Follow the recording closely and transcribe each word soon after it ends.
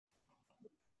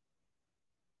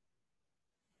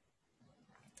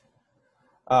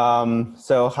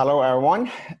So hello everyone.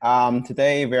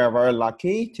 Today we are very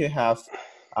lucky to have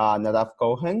Nadav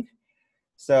Cohen.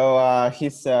 So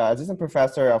he's assistant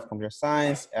professor of computer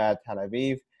science at Tel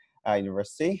Aviv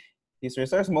University. His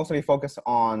research mostly focused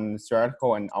on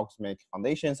theoretical and algorithmic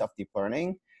foundations of deep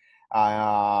learning,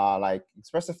 like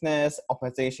expressiveness,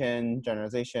 optimization,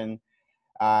 generalization.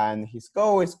 And his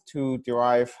goal is to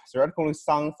derive theoretically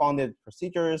sound-founded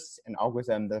procedures and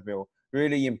algorithms that will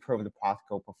really improve the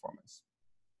practical performance.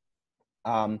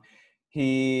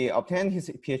 He obtained his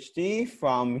PhD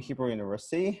from Hebrew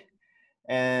University,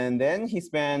 and then he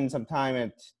spent some time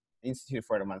at Institute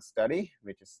for Advanced Study,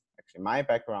 which is actually my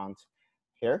background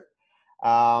here,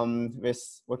 working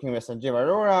with Sanjeev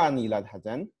Arora and Elad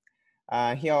Hazen.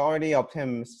 He already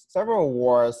obtained several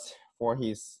awards for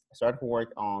his theoretical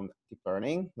work on deep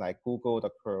learning, like Google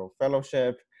Doctoral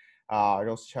Fellowship,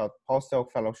 Rothschild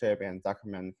Postdoc Fellowship, and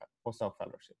Zuckerman Postdoc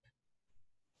Fellowship.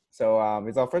 So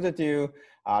without further ado,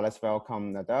 let's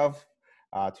welcome Nadav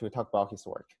to talk about his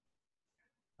work.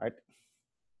 All right.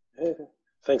 Hey,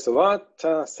 thanks a lot,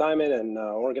 Simon and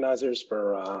organizers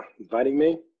for inviting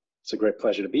me. It's a great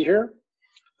pleasure to be here.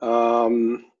 I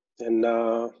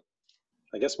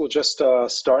guess we'll just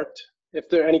start. If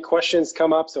there are any questions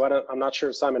come up, so I'm not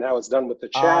sure, Simon, how it's done with the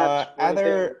chat.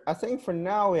 I think for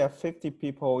now we have 50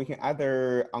 people. You can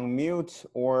either unmute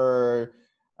or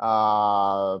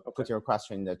put your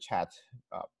question in the chat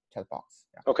box.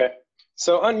 Yeah. Okay,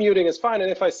 so unmuting is fine, and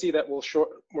if I see that we're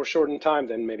short in time,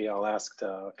 then maybe I'll ask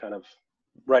to kind of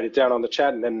write it down on the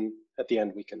chat, and then at the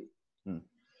end we can.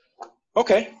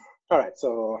 Okay, all right,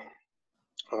 so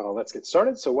let's get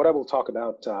started. So what I will talk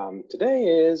about today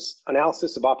is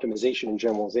analysis of optimization and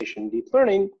generalization in deep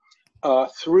learning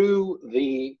through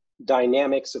the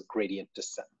dynamics of gradient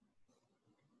descent.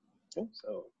 Okay,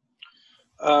 so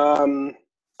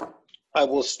I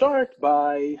will start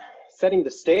by setting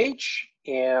the stage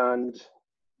and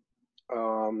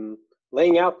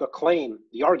laying out the claim,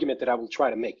 the argument that I will try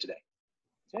to make today.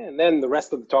 Okay, and then the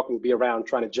rest of the talk will be around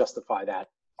trying to justify that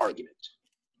argument.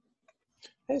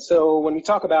 Okay, so when we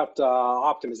talk about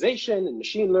optimization and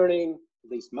machine learning,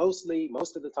 at least most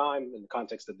of the time in the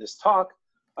context of this talk,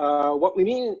 what we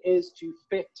mean is to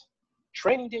fit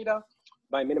training data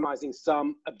by minimizing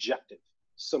some objective,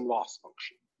 some loss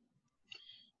function.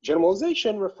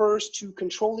 Generalization refers to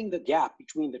controlling the gap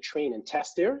between the train and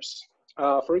test errors,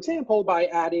 for example, by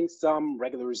adding some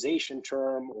regularization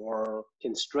term or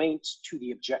constraint to the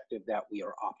objective that we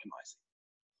are optimizing.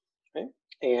 Okay?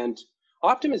 And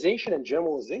optimization and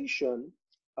generalization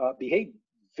behave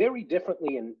very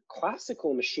differently in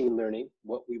classical machine learning,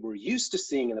 what we were used to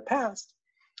seeing in the past,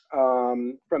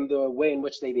 from the way in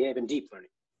which they behave in deep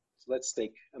learning. So let's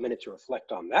take a minute to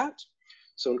reflect on that.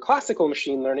 So in classical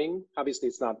machine learning, obviously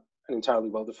it's not an entirely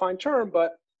well-defined term,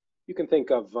 but you can think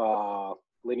of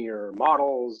linear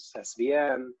models,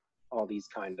 SVM, all these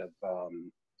kind of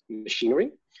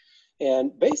machinery.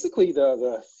 And basically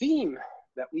the theme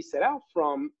that we set out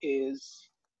from is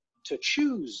to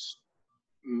choose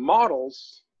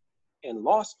models and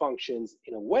loss functions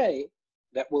in a way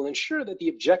that will ensure that the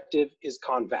objective is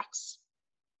convex.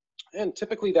 And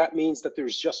typically that means that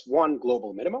there's just one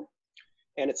global minimum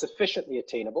and it's efficiently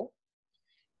attainable.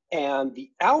 And the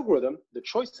algorithm, the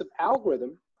choice of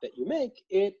algorithm that you make,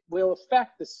 it will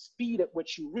affect the speed at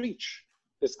which you reach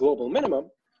this global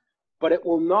minimum, but it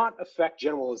will not affect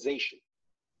generalization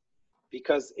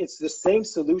because it's the same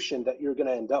solution that you're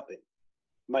gonna end up in.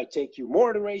 It might take you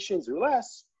more iterations or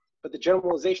less, but the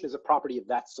generalization is a property of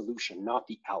that solution, not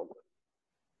the algorithm.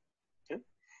 Okay?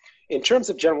 In terms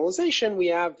of generalization, we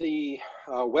have the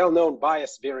well-known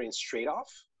bias variance trade-off,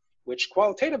 which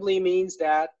qualitatively means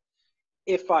that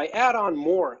if I add on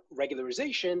more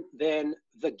regularization, then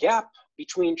the gap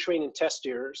between train and test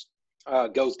errors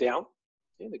goes down.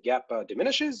 Okay? The gap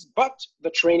diminishes, but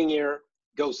the training error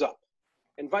goes up.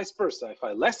 And vice versa. If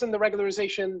I lessen the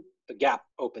regularization, the gap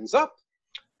opens up,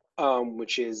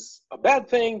 which is a bad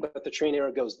thing, but the train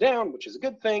error goes down, which is a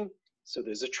good thing. So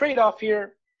there's a trade-off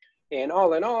here. And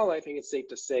all in all, I think it's safe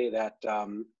to say that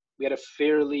we had a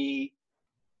fairly,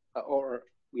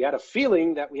 we had a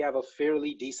feeling that we have a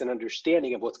fairly decent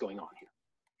understanding of what's going on here.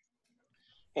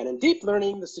 And in deep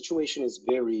learning, the situation is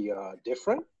very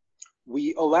different.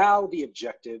 We allow the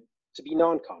objective to be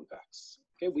non-convex.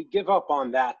 Okay, we give up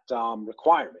on that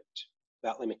requirement,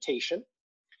 that limitation.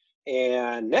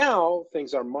 And now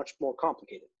things are much more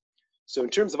complicated. So in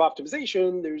terms of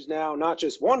optimization, there's now not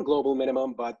just one global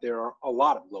minimum, but there are a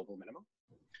lot of global minimum.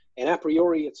 And a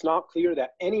priori, it's not clear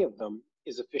that any of them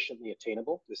is efficiently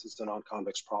attainable. This is a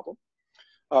non-convex problem.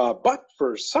 But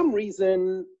for some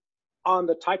reason, on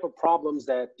the type of problems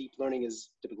that deep learning is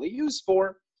typically used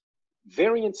for,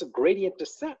 variants of gradient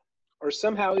descent are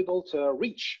somehow able to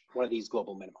reach one of these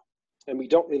global minima. And we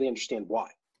don't really understand why.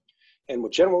 And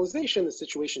with generalization, the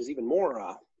situation is even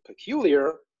more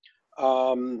peculiar.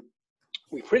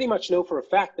 We pretty much know for a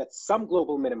fact that some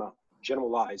global minima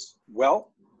generalize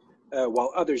well,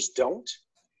 while others don't.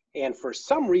 And for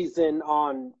some reason,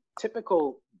 on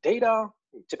typical data,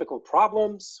 typical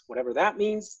problems, whatever that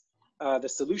means, the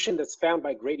solution that's found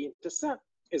by gradient descent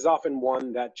is often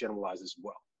one that generalizes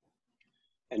well.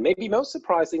 And maybe most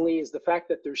surprisingly is the fact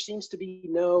that there seems to be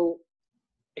no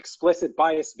explicit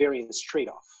bias variance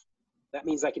trade-off. That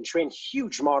means I can train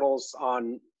huge models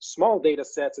on small data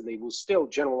sets and they will still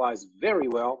generalize very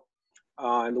well.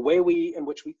 And the way in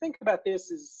which we think about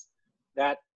this is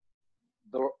that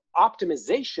the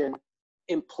optimization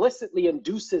implicitly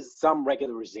induces some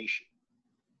regularization.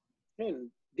 And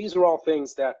these are all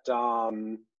things that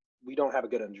we don't have a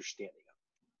good understanding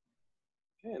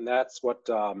of. And that's what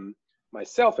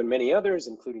myself and many others,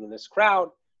 including in this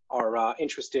crowd, are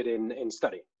interested in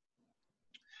studying.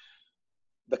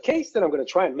 The case that I'm going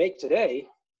to try and make today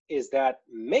is that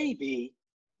maybe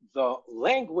the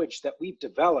language that we've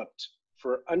developed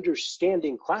for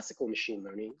understanding classical machine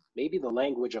learning, maybe the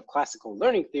language of classical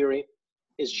learning theory,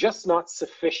 is just not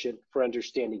sufficient for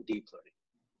understanding deep learning.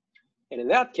 And in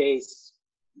that case,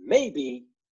 maybe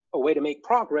a way to make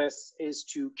progress is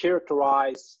to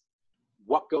characterize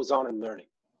what goes on in learning,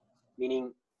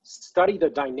 meaning study the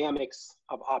dynamics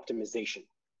of optimization.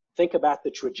 Think about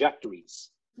the trajectories,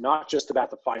 not just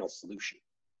about the final solution.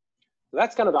 So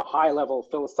that's kind of the high-level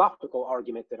philosophical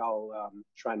argument that I'll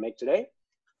try and make today.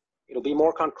 It'll be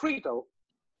more concrete. I'll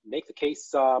make the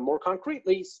case more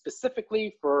concretely,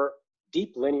 specifically for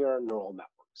deep linear neural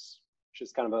networks, which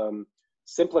is kind of a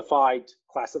simplified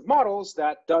class of models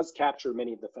that does capture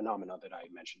many of the phenomena that I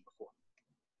mentioned before.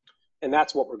 And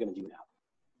that's what we're going to do now.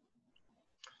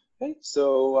 Okay,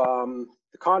 so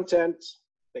the content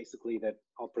basically that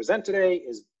I'll present today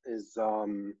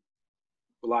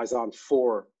relies on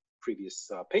 4 previous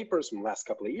papers from the last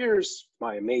couple of years.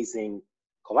 My amazing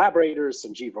collaborators,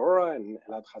 Sanjeev Arora and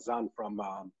Elad Khazan from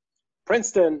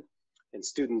Princeton, and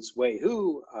students Wei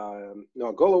Hu,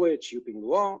 Noah Golowich, Yuping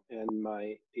Luo, and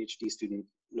my PhD student,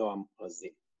 Noam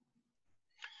Razin.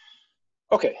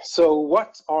 Okay, so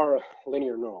what are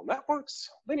linear neural networks?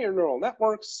 Linear neural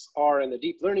networks are, in the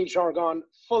deep learning jargon,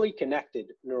 fully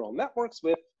connected neural networks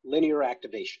with linear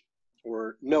activation,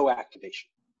 or no activation.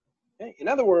 Okay? In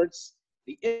other words,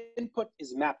 the input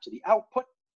is mapped to the output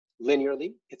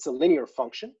linearly. It's a linear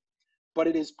function, but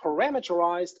it is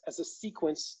parameterized as a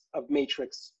sequence of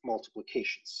matrix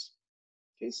multiplications.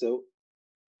 Okay, so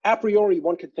a priori,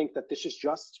 one could think that this is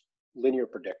just linear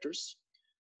predictors,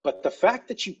 but the fact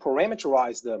that you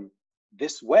parameterize them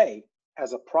this way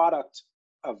as a product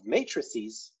of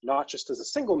matrices, not just as a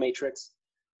single matrix,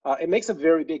 it makes a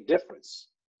very big difference.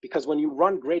 Because when you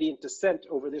run gradient descent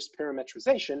over this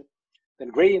parametrization, then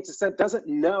gradient descent doesn't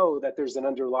know that there's an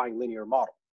underlying linear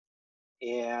model.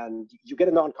 And you get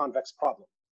a non-convex problem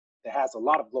that has a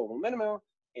lot of global minima,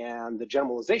 and the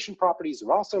generalization properties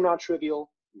are also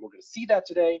non-trivial. We're going to see that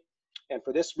today. And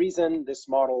for this reason, this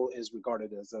model is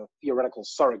regarded as a theoretical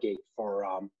surrogate for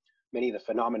many of the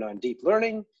phenomena in deep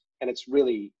learning, and it's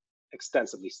really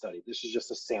extensively studied. This is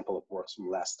just a sample of works from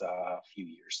the last few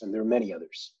years, and there are many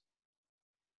others.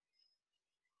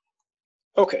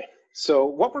 Okay, so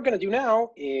what we're going to do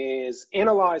now is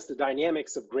analyze the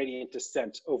dynamics of gradient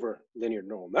descent over linear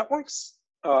neural networks,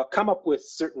 come up with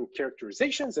certain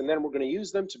characterizations, and then we're going to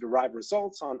use them to derive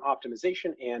results on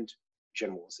optimization and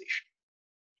generalization.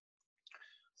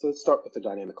 So let's start with the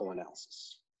dynamical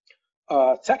analysis.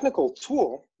 A technical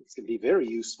tool that's going to be very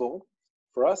useful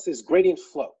for us is gradient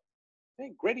flow.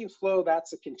 Okay, gradient flow,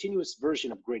 that's a continuous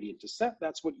version of gradient descent.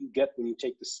 That's what you get when you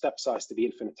take the step size to be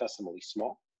infinitesimally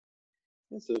small.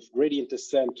 And so if gradient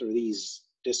descent are these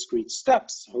discrete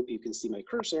steps, I hope you can see my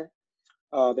cursor,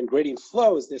 then gradient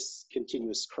flow is this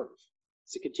continuous curve.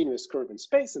 It's a continuous curve in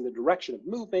space, and the direction of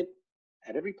movement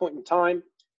at every point in time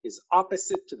is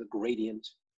opposite to the gradient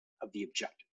of the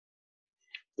objective.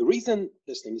 The reason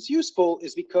this thing is useful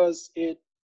is because it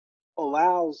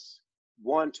allows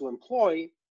one to employ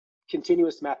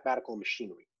continuous mathematical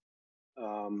machinery,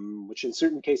 which in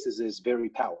certain cases is very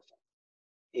powerful.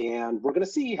 And we're going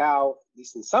to see how, at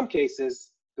least in some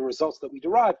cases, the results that we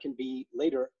derive can be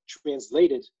later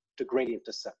translated to gradient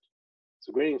descent.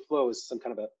 So gradient flow is some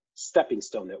kind of a stepping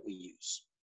stone that we use.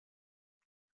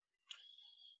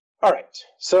 All right,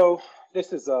 so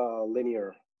this is a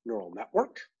linear neural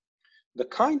network. The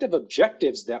kind of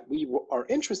objectives that we are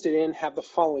interested in have the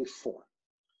following form.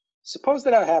 Suppose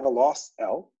that I have a loss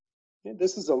L. Okay,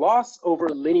 this is a loss over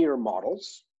linear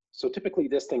models. So typically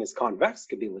this thing is convex,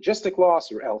 could be logistic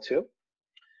loss or L2.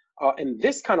 And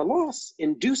this kind of loss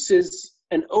induces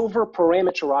an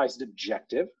over-parameterized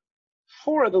objective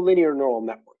for the linear neural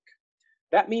network.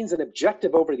 That means an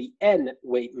objective over the n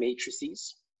weight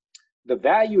matrices. The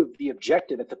value of the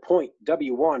objective at the point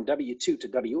W1, W2 to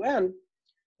Wn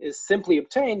is simply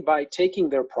obtained by taking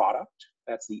their product,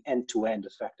 that's the end-to-end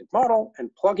effective model,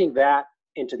 and plugging that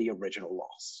into the original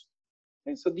loss.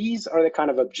 Okay, so these are the kind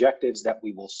of objectives that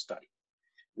we will study.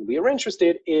 We are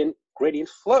interested in gradient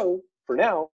flow, for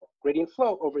now, gradient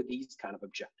flow over these kind of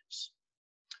objectives.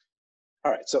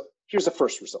 All right, so here's the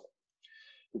first result.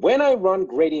 When I run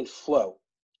gradient flow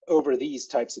over these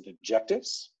types of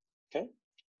objectives, okay,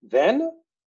 then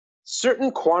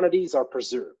certain quantities are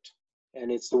preserved,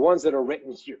 and it's the ones that are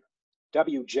written here.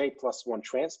 Wj plus 1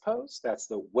 transpose, that's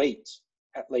the weight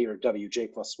at layer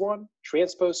Wj plus 1,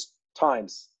 transpose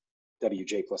times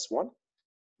Wj plus 1.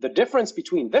 The difference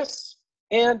between this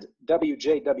and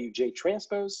Wj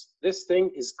transpose, this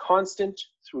thing is constant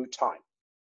through time.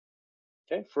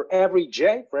 Okay, for every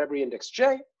j, for every index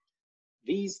j,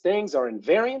 these things are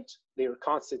invariant, they are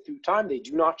constant through time, they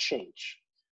do not change.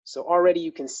 So already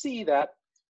you can see that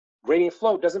gradient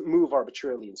flow doesn't move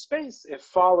arbitrarily in space. It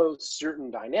follows certain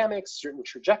dynamics, certain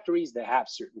trajectories that have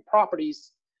certain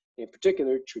properties, in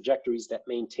particular trajectories that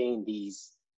maintain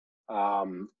these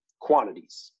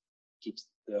quantities.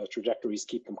 The trajectories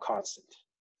keep them constant.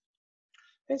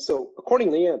 And so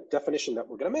accordingly, a definition that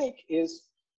we're going to make is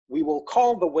we will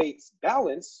call the weights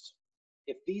balanced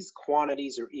if these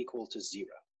quantities are equal to 0.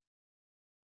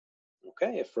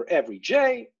 Okay, if for every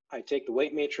j, I take the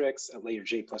weight matrix at layer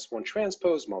j plus 1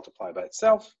 transpose, multiply by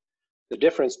itself. The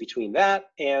difference between that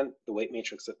and the weight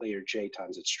matrix at layer j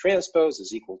times its transpose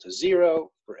is equal to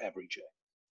 0 for every j.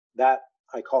 That,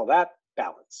 I call that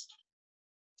balanced.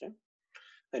 Okay?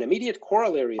 An immediate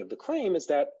corollary of the claim is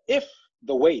that if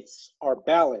the weights are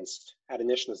balanced at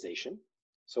initialization,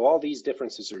 so all these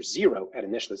differences are 0 at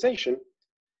initialization,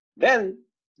 then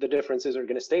the differences are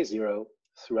going to stay 0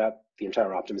 throughout the entire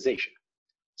optimization.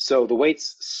 So the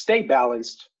weights stay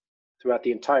balanced throughout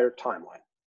the entire timeline.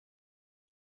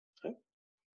 Okay?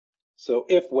 So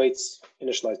if weights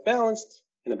initialize balanced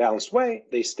in a balanced way,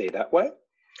 they stay that way.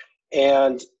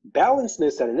 And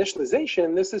balancedness at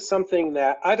initialization, this is something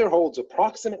that either holds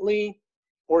approximately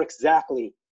or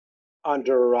exactly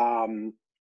under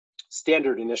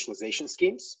standard initialization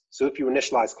schemes. So if you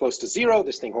initialize close to 0,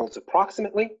 this thing holds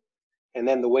approximately. And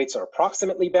then the weights are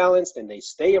approximately balanced and they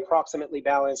stay approximately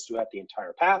balanced throughout the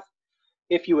entire path.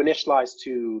 If you initialize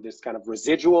to this kind of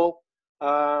residual,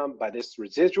 by this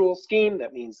residual scheme,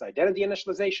 that means identity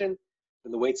initialization,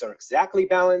 then the weights are exactly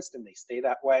balanced and they stay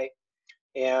that way.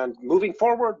 And moving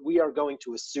forward, we are going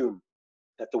to assume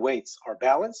that the weights are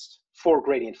balanced for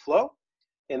gradient flow.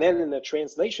 And then in the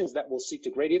translations that we'll seek to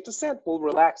gradient descent, we'll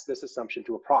relax this assumption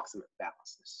to approximate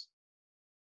balancedness.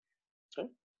 Okay.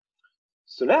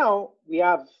 So now we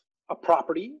have a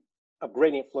property of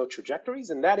gradient flow trajectories,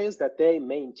 and that is that they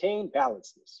maintain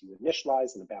balancedness. You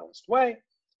initialize in a balanced way,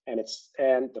 and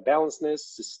the balancedness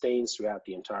sustains throughout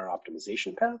the entire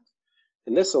optimization path.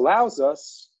 And this allows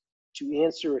us to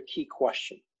answer a key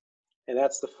question, and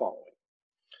that's the following.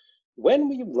 When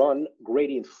we run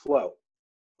gradient flow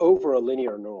over a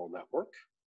linear neural network,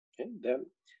 okay, then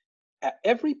at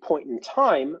every point in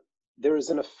time, there is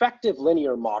an effective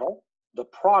linear model, the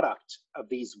product of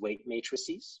these weight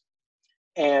matrices,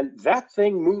 and that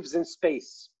thing moves in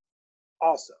space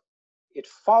also. It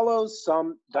follows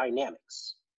some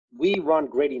dynamics. We run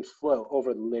gradient flow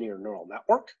over the linear neural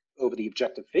network, over the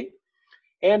objective phi,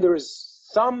 and there is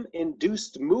some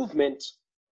induced movement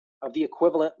of the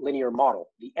equivalent linear model,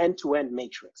 the end-to-end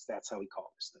matrix, that's how we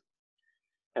call this thing.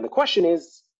 And the question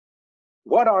is,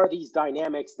 what are these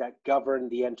dynamics that govern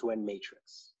the end-to-end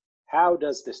matrix? How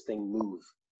does this thing move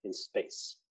in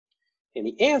space? And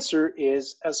the answer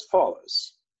is as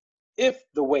follows. If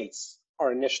the weights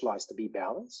are initialized to be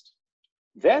balanced,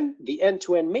 then the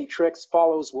end-to-end matrix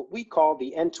follows what we call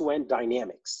the end-to-end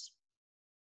dynamics.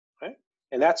 Okay?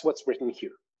 And that's what's written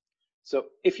here. So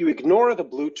if you ignore the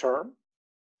blue term,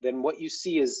 then what you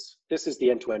see is this is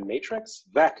the end-to-end matrix.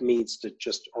 Vec means to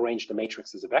just arrange the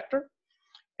matrix as a vector.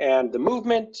 And the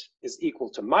movement is equal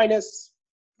to minus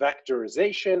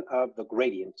vectorization of the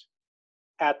gradient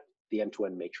at the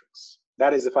end-to-end matrix.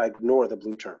 That is if I ignore the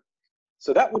blue term.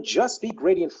 So that would just be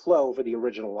gradient flow over the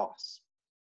original loss.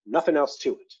 Nothing else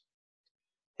to it.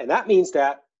 And that means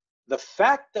that the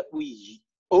fact that we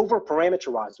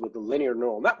over-parameterize with the linear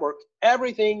neural network,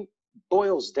 everything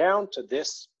boils down to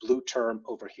this blue term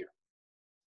over here.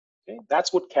 Okay?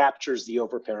 That's what captures the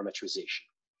overparametrization.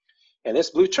 And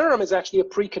this blue term is actually a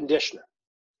preconditioner.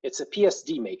 It's a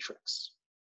PSD matrix.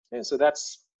 And so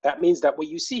that means that what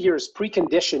you see here is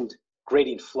preconditioned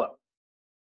gradient flow.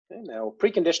 Okay? Now,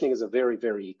 preconditioning is a very,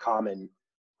 very common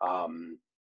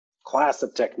class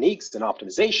of techniques in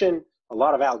optimization. A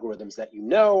lot of algorithms that you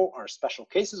know are special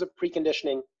cases of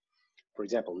preconditioning. For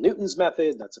example, Newton's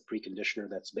method, that's a preconditioner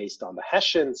that's based on the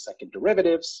Hessian second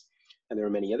derivatives. And there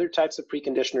are many other types of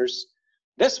preconditioners.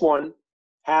 This one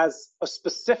has a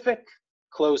specific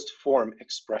closed form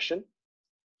expression.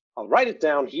 I'll write it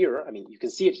down here. I mean, you can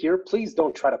see it here. Please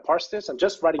don't try to parse this. I'm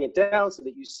just writing it down so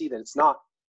that you see that it's not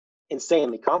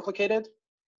insanely complicated.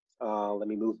 Let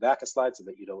me move back a slide so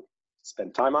that you don't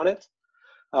spend time on it.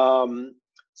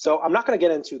 So I'm not going to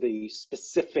get into the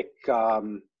specific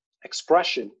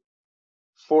expression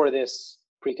for this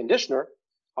preconditioner.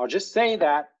 I'll just say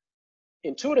that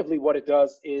intuitively what it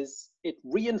does is it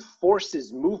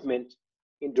reinforces movement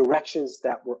in directions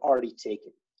that were already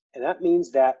taken. And that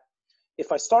means that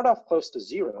if I start off close to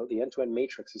zero, the end-to-end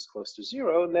matrix is close to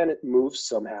zero, and then it moves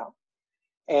somehow.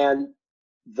 And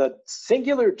the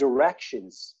singular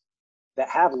directions that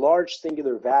have large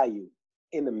singular value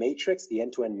in the matrix, the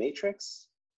end-to-end matrix,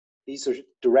 these are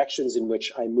directions in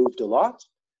which I moved a lot.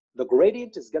 The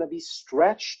gradient is going to be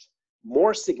stretched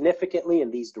more significantly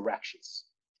in these directions.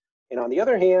 And on the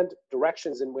other hand,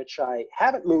 directions in which I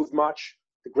haven't moved much,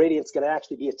 the gradient's going to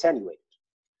actually be attenuated.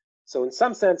 So in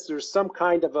some sense, there's some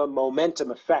kind of a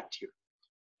momentum effect here.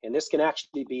 And this can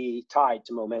actually be tied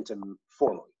to momentum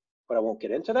formally, but I won't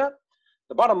get into that.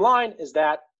 The bottom line is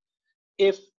that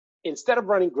if instead of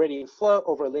running gradient flow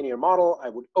over a linear model, I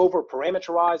would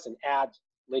over-parameterize and add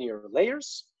linear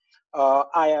layers,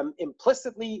 I am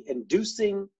implicitly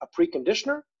inducing a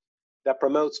preconditioner that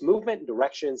promotes movement in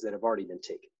directions that have already been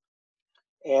taken.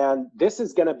 And this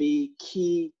is going to be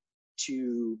key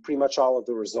to pretty much all of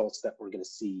the results that we're going to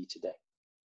see today.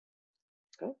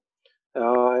 Okay.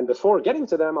 And before getting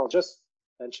to them, I'll just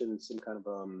mention some kind of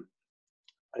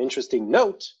an interesting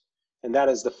note, and that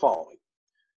is the following.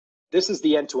 This is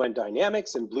the end-to-end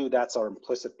dynamics. In blue, that's our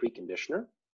implicit preconditioner.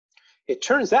 It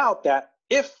turns out that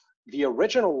if the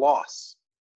original loss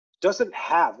doesn't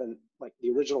have, and like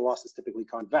the original loss is typically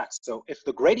convex, so if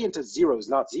the gradient of zero is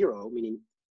not zero, meaning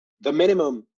the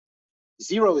minimum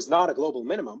zero is not a global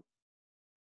minimum,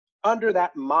 under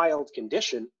that mild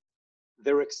condition,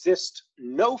 there exists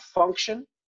no function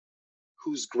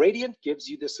whose gradient gives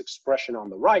you this expression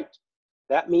on the right.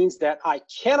 That means that I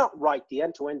cannot write the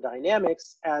end-to-end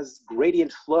dynamics as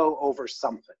gradient flow over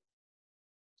something.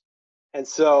 And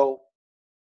so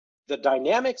the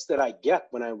dynamics that I get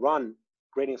when I run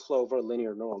gradient flow over a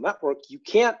linear neural network, you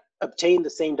can't obtain the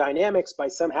same dynamics by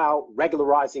somehow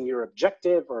regularizing your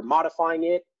objective or modifying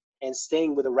it and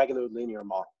staying with a regular linear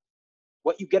model.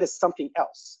 What you get is something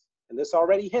else. And this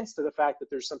already hints to the fact that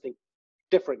there's something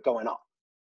different going on.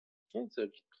 Okay, so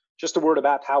just a word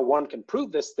about how one can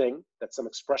prove this thing, that some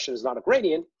expression is not a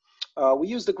gradient. We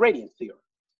use the gradient theorem,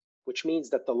 which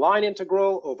means that the line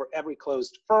integral over every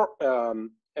closed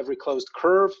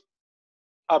curve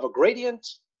of a gradient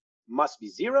must be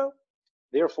zero.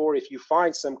 Therefore, if you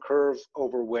find some curve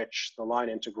over which the line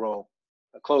integral,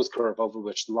 a closed curve over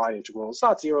which the line integral is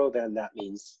not zero, then that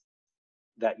means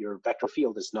that your vector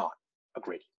field is not a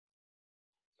gradient.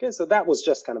 Okay, so that was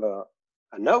just kind of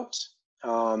a note.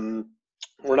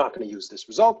 We're not going to use this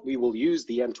result. We will use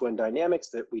the end-to-end dynamics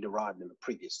that we derived in the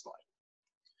previous slide.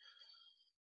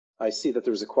 I see that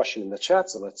there's a question in the chat,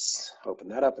 so let's open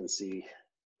that up and see.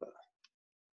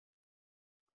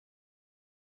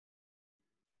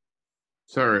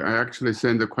 Sorry, I actually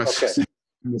sent the question. Okay.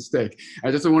 Mistake.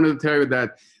 I just wanted to tell you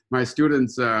that my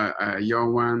students, Yao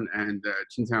Wan and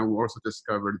Qintang, also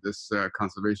discovered this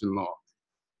conservation law.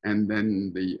 And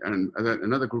then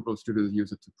another group of students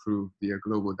used it to prove the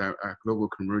global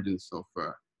convergence of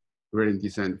gradient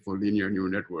descent for linear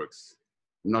neural networks.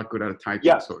 I'm not good at typing,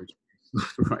 yeah. So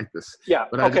to write this. Yeah.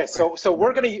 But okay. So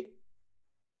we're gonna.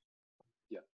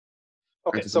 Yeah.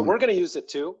 Okay. So we're gonna use it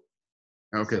too.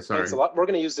 Okay. So sorry. thanks a lot. We're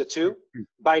gonna use it too.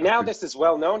 By now, this is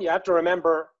well known. You have to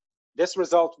remember this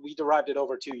result. We derived it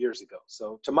over 2 years ago.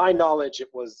 So to my knowledge, it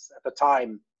was at the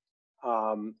time.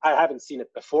 I haven't seen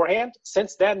it beforehand.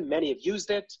 Since then, many have used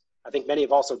it. I think many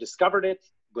have also discovered it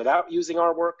without using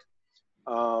our work.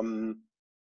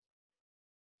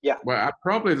 Yeah. Well,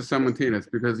 probably the simultaneous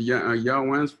because Yao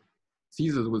Wan's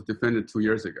thesis was defended 2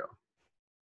 years ago.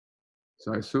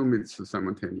 So I assume it's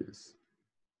simultaneous.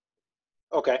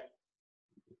 Okay.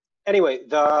 Anyway,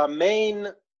 the main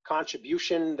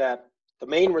contribution the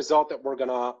main result that we're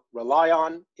gonna rely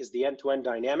on is the end-to-end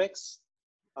dynamics.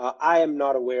 I am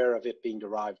not aware of it being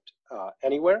derived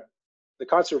anywhere. The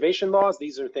conservation laws,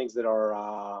 these are things that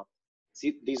are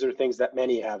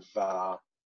many have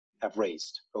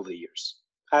raised over the years.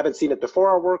 I haven't seen it before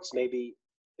our works. Maybe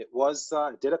it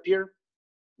did appear.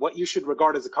 What you should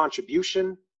regard as a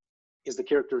contribution is the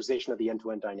characterization of the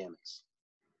end-to-end dynamics.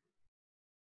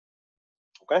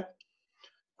 Okay.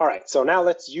 All right, so now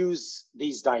let's use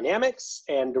these dynamics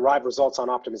and derive results on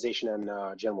optimization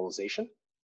and generalization.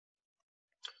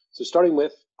 So starting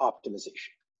with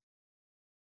optimization.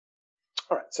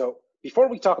 All right, so before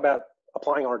we talk about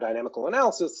applying our dynamical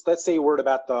analysis, let's say a word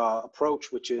about the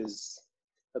approach, which is,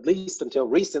 at least until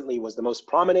recently, was the most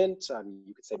prominent.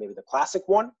 You could say maybe the classic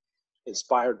one,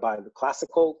 inspired by the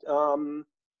classical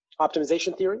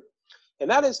optimization theory. And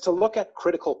that is to look at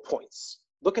critical points,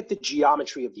 look at the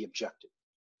geometry of the objective.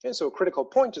 Okay, so a critical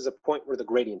point is a point where the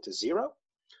gradient is 0.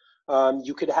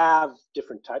 You could have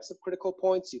different types of critical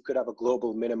points. You could have a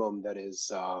global minimum that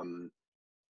is,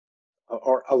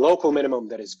 or a local minimum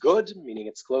that is good, meaning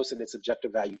it's close in its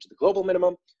objective value to the global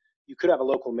minimum. You could have a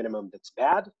local minimum that's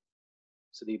bad,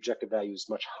 so the objective value is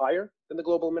much higher than the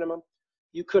global minimum.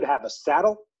 You could have a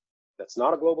saddle that's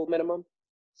not a global minimum,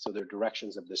 so there are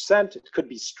directions of descent. It could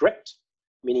be strict,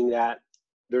 meaning that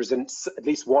there's at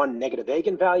least one negative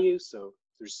eigenvalue, so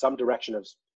there's some direction of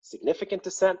significant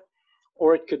descent.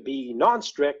 Or it could be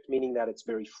non-strict, meaning that it's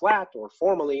very flat, or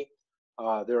formally,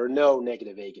 there are no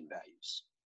negative eigenvalues,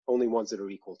 only ones that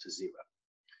are equal to 0.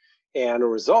 And a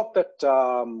result that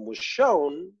was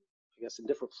shown, I guess in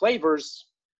different flavors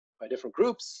by different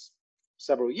groups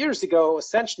several years ago,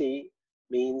 essentially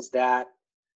means that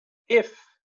if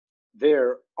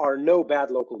there are no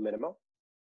bad local minima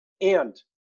and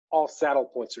all saddle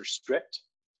points are strict,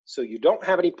 so you don't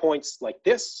have any points like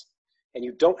this, and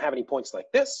you don't have any points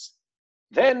like this,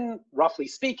 then, roughly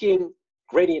speaking,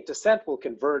 gradient descent will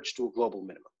converge to a global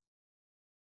minimum.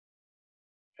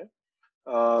 Okay?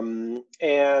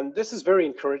 And this is very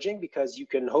encouraging because you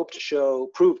can hope to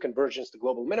prove convergence to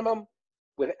global minimum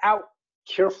without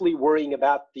carefully worrying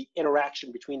about the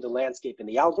interaction between the landscape and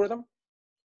the algorithm,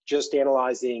 just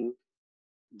analyzing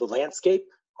the landscape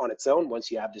on its own.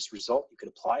 Once you have this result, you can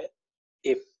apply it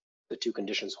if the two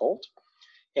conditions hold.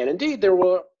 And indeed, there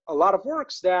were a lot of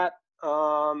works that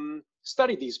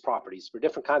studied these properties for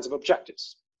different kinds of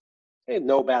objectives. And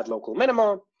no bad local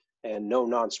minima and no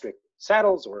non-strict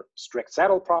saddles, or strict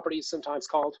saddle properties sometimes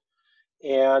called.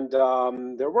 And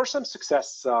there were some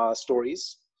success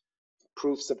stories,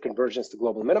 proofs of convergence to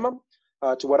global minimum.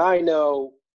 To what I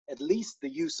know, at least the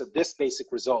use of this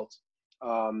basic result,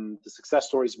 the success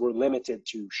stories were limited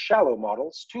to shallow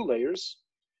models, 2 layers.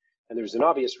 And there's an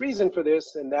obvious reason for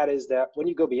this, and that is that when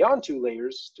you go beyond 2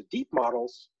 layers to deep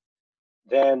models,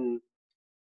 then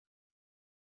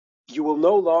you will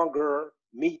no longer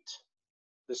meet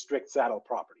the strict saddle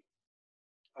property.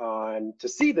 And to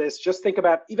see this, just think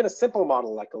about even a simple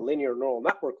model like a linear neural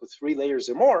network with 3 layers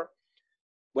or more.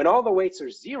 When all the weights are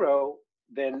 0,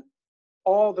 then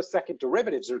all the second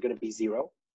derivatives are going to be 0.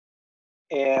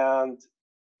 And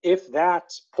if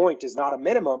that point is not a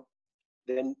minimum,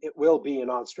 then it will be a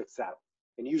non-strict saddle.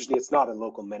 And usually it's not a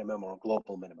local minimum or a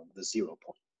global minimum, the 0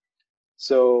 point.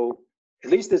 So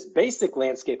at least this basic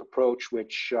landscape approach,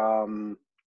 which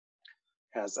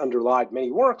has underlied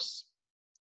many works,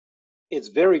 it's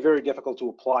very, very difficult to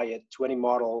apply it to any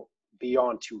model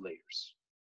beyond 2 layers.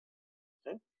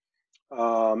 Okay?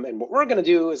 And what we're going to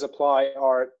do is apply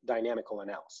our dynamical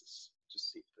analysis.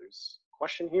 Just see if there's a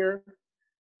question here.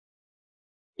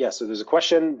 Yeah, so there's a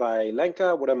question by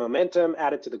Lenka. Would a momentum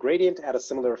added to the gradient add a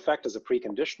similar effect as a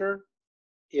preconditioner?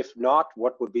 If not,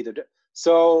 what would be the...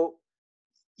 So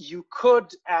you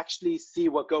could actually see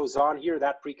what goes on here.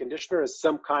 That preconditioner is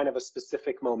some kind of a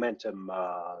specific momentum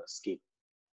scheme.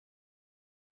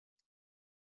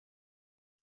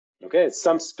 Okay, it's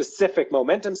some specific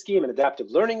momentum scheme, an adaptive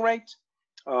learning rate.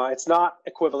 It's not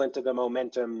equivalent to the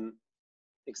momentum,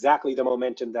 exactly the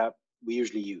momentum that we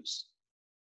usually use.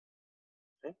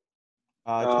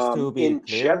 Just to be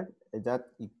clear, is that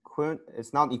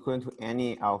it's not equivalent to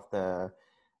any of the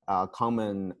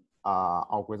common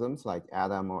algorithms like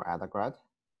Adam or Adagrad?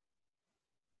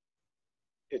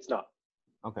 It's not.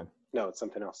 Okay. No, it's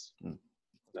something else.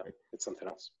 No, it's something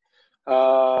else.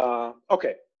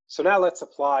 Okay, so now let's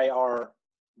apply our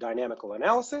dynamical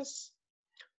analysis.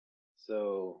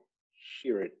 So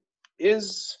here it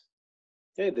is.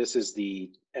 Okay, this is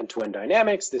the end-to-end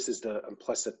dynamics. This is the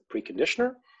implicit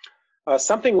preconditioner.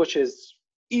 Something which is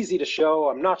easy to show,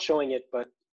 I'm not showing it, but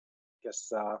I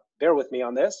guess bear with me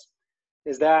on this,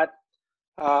 is that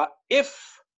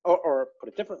if, or put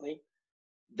it differently,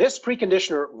 this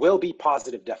preconditioner will be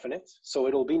positive definite, so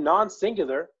it'll be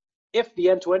non-singular if the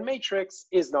end-to-end matrix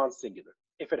is non-singular,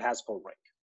 if it has full rank.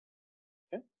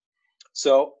 Okay?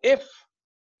 So if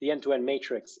the end-to-end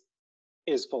matrix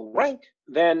is full rank,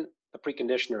 then the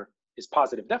preconditioner is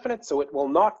positive definite, so it will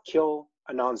not kill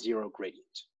a non-zero gradient.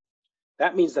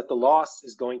 That means that the loss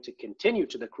is going to continue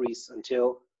to decrease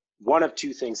until one of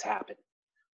two things happen.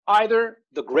 Either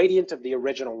the gradient of the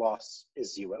original loss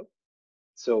is zero,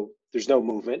 so there's no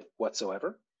movement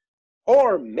whatsoever,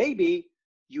 or maybe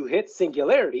you hit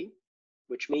singularity,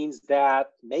 which means that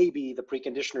maybe the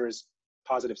preconditioner is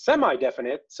positive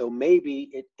semi-definite, so maybe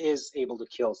it is able to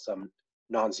kill some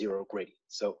non-zero gradient.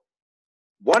 So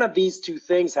one of these two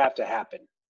things have to happen.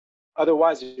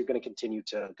 Otherwise, you're going to continue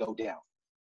to go down.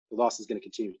 The loss is going to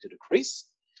continue to decrease.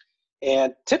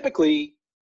 And typically,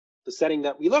 the setting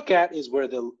that we look at is where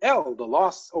the L, the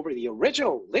loss over the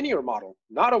original linear model,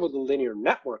 not over the linear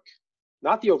network,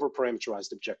 not the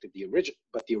overparameterized objective,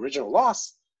 but the original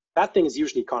loss, that thing is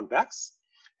usually convex.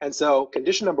 And so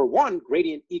condition number one,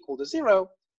 gradient equal to zero,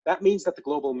 that means that the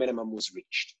global minimum was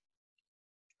reached.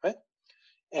 Right?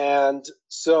 And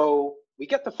so we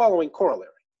get the following corollary.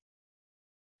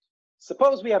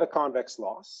 Suppose we have a convex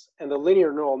loss and the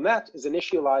linear neural net is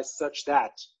initialized such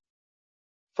that,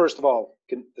 first of all,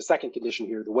 the second condition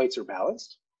here, the weights are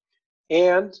balanced.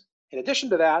 And in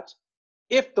addition to that,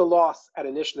 if the loss at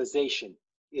initialization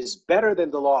is better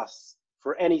than the loss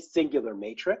for any singular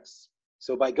matrix,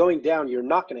 so by going down, you're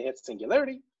not going to hit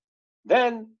singularity,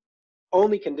 then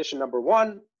only condition number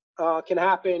one can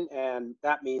happen, and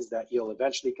that means that you'll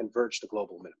eventually converge to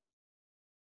global minimum.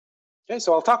 Okay,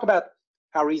 so I'll talk about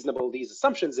how reasonable these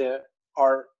assumptions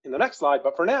are in the next slide,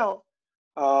 but for now,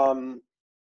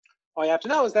 all you have to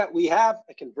know is that we have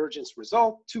a convergence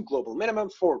result to global minimum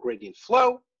for gradient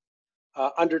flow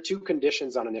under two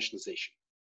conditions on initialization.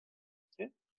 Okay?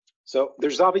 So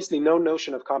there's obviously no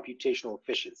notion of computational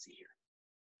efficiency here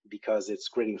because it's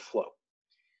gradient flow.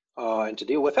 And to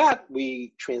deal with that,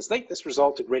 we translate this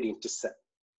result to gradient descent.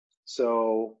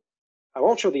 So I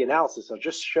won't show the analysis, I'll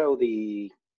just show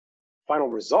the final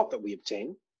result that we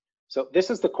obtain. So this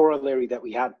is the corollary that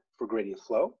we had for gradient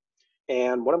flow.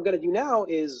 And what I'm going to do now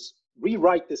is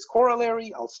rewrite this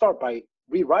corollary. I'll start by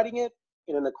rewriting it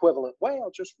in an equivalent way.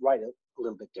 I'll just write it a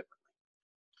little bit differently.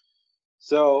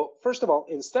 So first of all,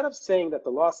 instead of saying that the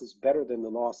loss is better than the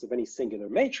loss of any singular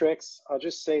matrix, I'll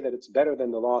just say that it's better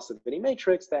than the loss of any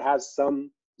matrix that has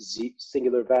some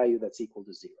singular value that's equal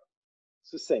to zero.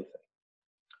 It's the same thing.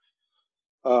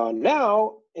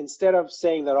 Now, instead of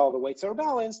saying that all the weights are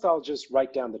balanced, I'll just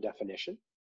write down the definition.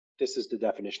 This is the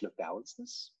definition of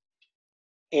balancedness.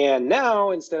 And now,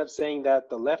 instead of saying that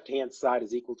the left-hand side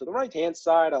is equal to the right-hand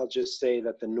side, I'll just say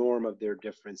that the norm of their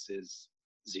difference is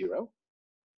zero.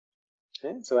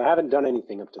 Okay, so I haven't done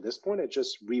anything up to this point. I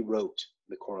just rewrote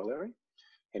the corollary.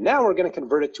 And now we're going to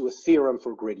convert it to a theorem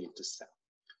for gradient descent.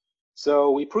 So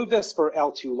we prove this for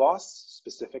L2 loss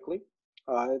specifically.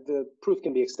 The proof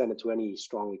can be extended to any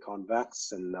strongly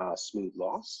convex and smooth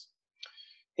loss.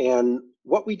 And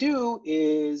what we do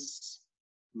is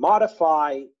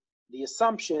modify the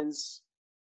assumptions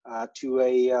to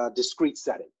a discrete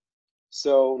setting.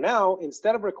 So now,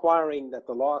 instead of requiring that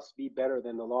the loss be better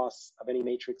than the loss of any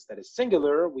matrix that is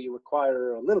singular, we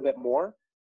require a little bit more.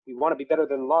 We want to be better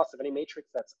than the loss of any matrix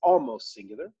that's almost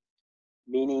singular,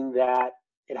 meaning that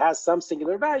it has some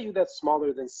singular value that's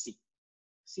smaller than C.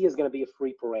 C is going to be a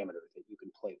free parameter that you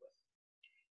can play with.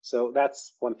 So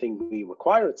that's one thing we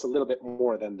require. It's a little bit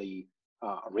more than the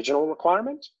original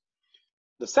requirement.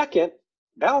 The second,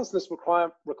 balanceness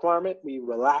requirement, we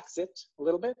relax it a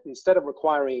little bit. Instead of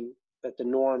requiring that the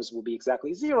norms will be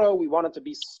exactly zero, we want it to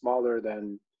be smaller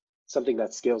than something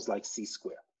that scales like C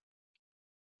squared.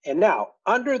 And now,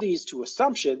 under these two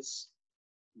assumptions,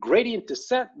 gradient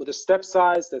descent with a step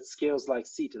size that scales like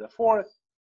C to the fourth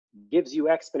gives you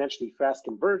exponentially fast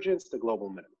convergence to global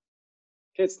minimum.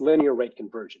 Okay, it's linear rate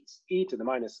convergence, e to the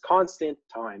minus constant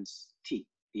times t,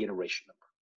 the iteration number.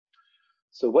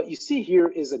 So what you see here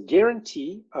is a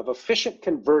guarantee of efficient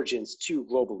convergence to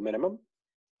global minimum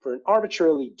for an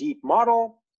arbitrarily deep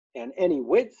model and any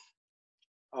width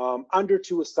under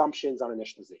two assumptions on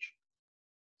initialization.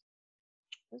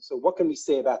 Okay, so what can we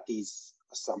say about these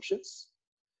assumptions?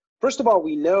 First of all,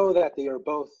 we know that they are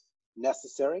both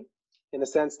necessary in the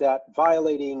sense that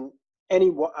violating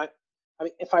any one, I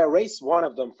mean, if I erase one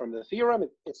of them from the theorem,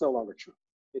 it's no longer true.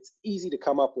 It's easy to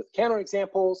come up with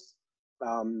counterexamples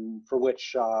for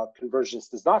which convergence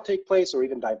does not take place or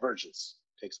even divergence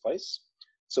takes place.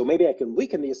 So maybe I can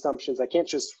weaken the assumptions. I can't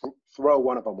just throw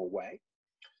one of them away.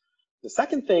 The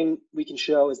second thing we can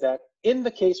show is that in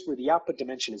the case where the output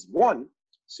dimension is 1,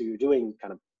 so you're doing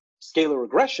kind of scalar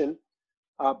regression,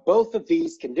 both of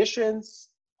these conditions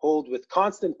hold with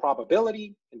constant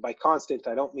probability. And by constant,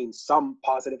 I don't mean some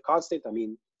positive constant, I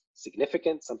mean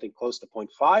significant, something close to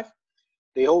 0.5.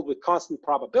 They hold with constant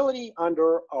probability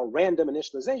under a random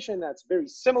initialization that's very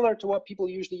similar to what people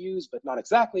usually use, but not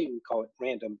exactly. We call it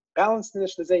random balanced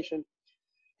initialization.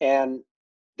 And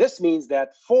this means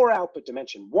that for output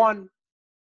dimension 1,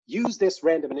 use this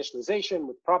random initialization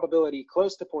with probability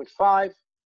close to 0.5,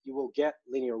 you will get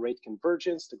linear rate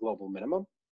convergence to global minimum.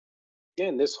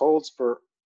 Again, this holds for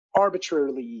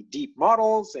arbitrarily deep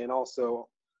models and also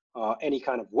any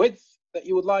kind of width that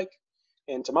you would like.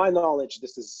 And to my knowledge,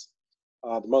 this is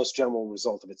the most general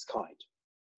result of its kind,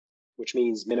 which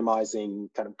means minimizing,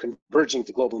 kind of converging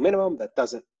to global minimum that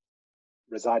doesn't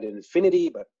reside in infinity,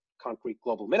 but concrete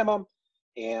global minimum.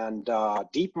 And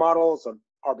deep models are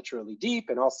arbitrarily deep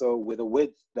and also with a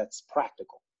width that's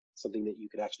practical, something that you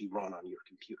could actually run on your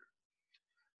computer.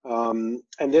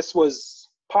 And this was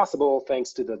possible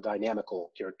thanks to the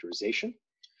dynamical characterization.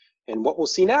 And what we'll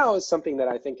see now is something that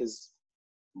I think is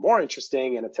more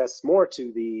interesting and attests more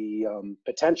to the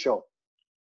potential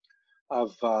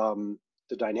of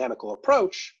the dynamical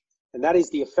approach, and that is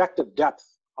the effective depth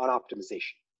on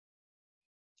optimization.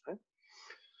 Okay?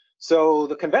 So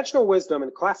the conventional wisdom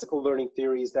in classical learning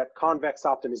theory is that convex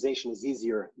optimization is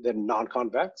easier than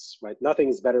non-convex, right? Nothing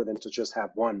is better than to just have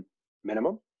one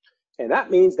minimum. And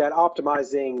that means that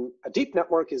optimizing a deep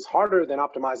network is harder than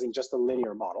optimizing just a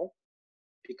linear model,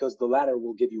 because the latter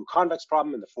will give you a convex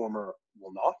problem and the former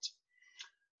will not.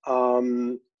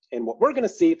 And what we're going to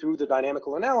see through the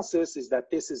dynamical analysis is that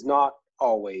this is not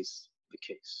always the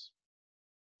case.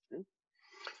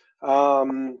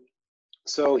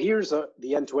 So here's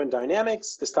the end-to-end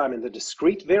dynamics, this time in the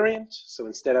discrete variant. So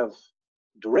instead of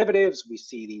derivatives, we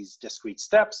see these discrete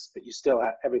steps, but you still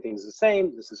have, everything's the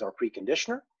same. This is our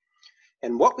preconditioner.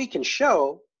 And what we can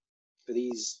show for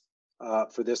these,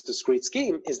 for this discrete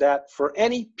scheme is that for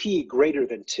any p greater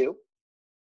than 2,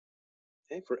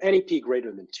 okay, for any p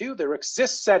greater than 2, there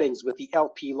exist settings with the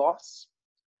LP loss.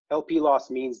 LP loss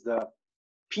means the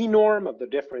p norm of the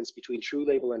difference between true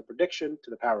label and prediction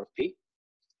to the power of p.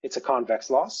 It's a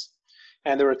convex loss.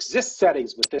 And there exist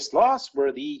settings with this loss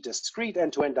where the discrete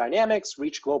end-to-end dynamics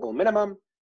reach global minimum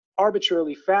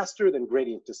arbitrarily faster than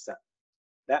gradient descent.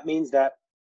 That means that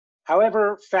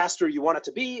however faster you want it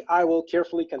to be, I will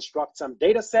carefully construct some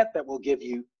data set that will give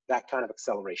you that kind of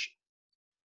acceleration.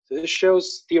 So this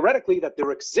shows theoretically that there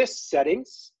exist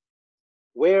settings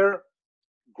where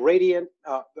gradient,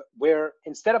 where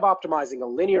instead of optimizing a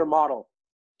linear model,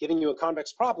 giving you a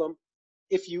convex problem,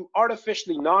 if you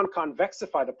artificially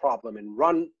non-convexify the problem and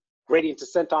run gradient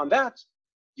descent on that,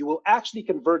 you will actually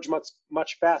converge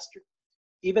much faster,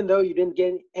 even though you didn't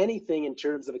gain anything in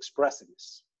terms of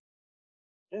expressiveness.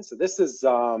 And so this is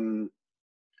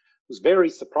was very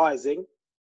surprising.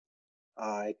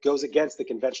 It goes against the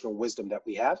conventional wisdom that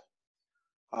we have.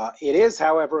 It is,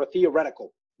 however, a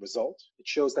theoretical result. It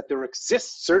shows that there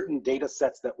exists certain data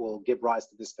sets that will give rise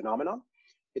to this phenomenon.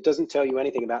 It doesn't tell you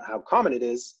anything about how common it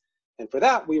is. And for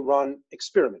that, we run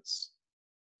experiments.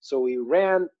 So we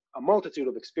ran a multitude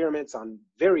of experiments on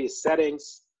various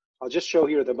settings. I'll just show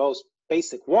here the most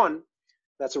basic one.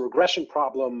 That's a regression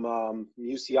problem from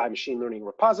UCI machine learning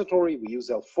repository. We use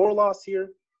L4 loss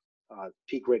here,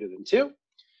 p greater than 2.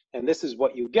 And this is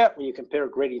what you get when you compare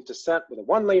gradient descent with a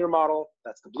one-layer model.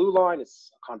 That's the blue line. It's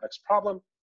a convex problem.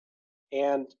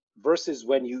 And versus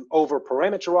when you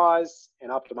over-parameterize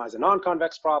and optimize a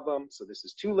non-convex problem. So this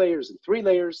is 2 layers and 3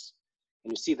 layers.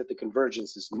 And you see that the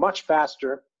convergence is much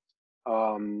faster.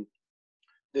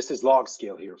 This is log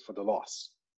scale here for the loss.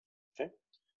 Okay?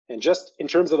 And just in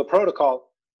terms of the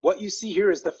protocol, what you see here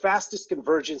is the fastest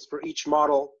convergence for each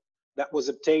model that was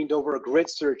obtained over a grid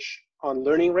search on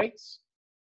learning rates.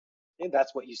 And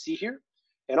that's what you see here.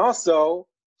 And also,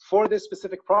 for this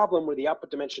specific problem where the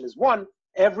output dimension is 1,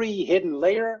 every hidden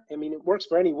layer, I mean, it works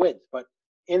for any width, but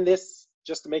in this,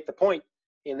 just to make the point,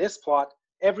 in this plot,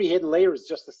 every hidden layer is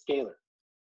just a scalar.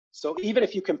 So even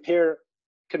if you compare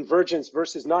convergence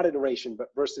versus not iteration, but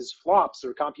versus flops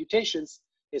or computations,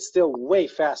 it's still way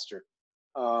faster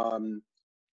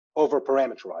over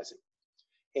parameterizing.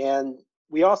 And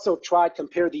we also tried to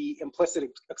compare the implicit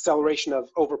acceleration of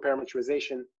over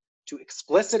parameterization to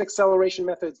explicit acceleration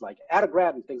methods like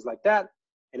AdaGrad and things like that.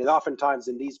 And it oftentimes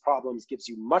in these problems gives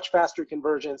you much faster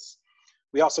convergence.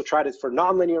 We also tried it for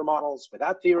nonlinear models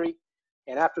without theory.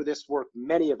 And after this work,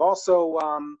 many have also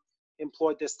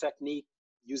employed this technique,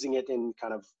 using it in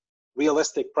kind of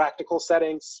realistic practical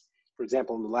settings. For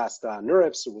example, in the last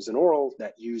NeurIPS, it was an oral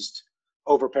that used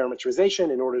over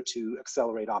parameterization in order to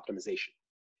accelerate optimization.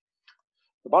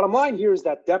 The bottom line here is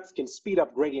that depth can speed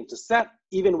up gradient descent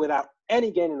even without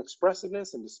any gain in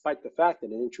expressiveness and despite the fact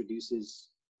that it introduces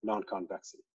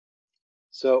non-convexity.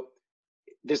 So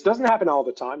this doesn't happen all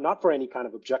the time, not for any kind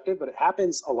of objective, but it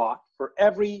happens a lot. For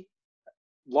every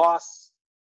loss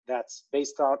that's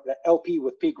based on the LP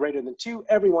with P greater than 2,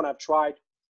 every one I've tried,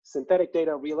 synthetic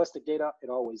data, realistic data, it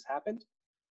always happened.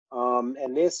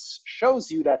 And this shows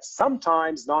you that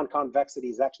sometimes non-convexity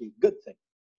is actually a good thing.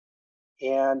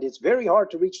 And it's very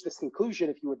hard to reach this conclusion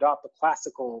if you adopt the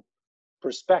classical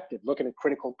perspective, looking at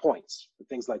critical points and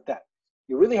things like that.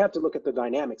 You really have to look at the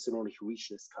dynamics in order to reach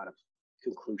this kind of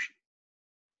conclusion.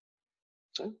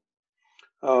 Okay.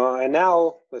 And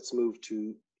now let's move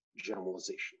to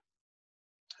generalization.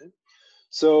 Okay.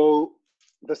 So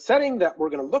the setting that we're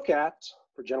going to look at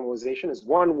for generalization is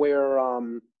one where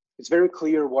it's very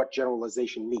clear what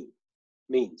generalization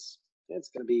means. It's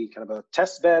going to be kind of a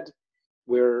test bed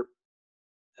where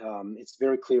it's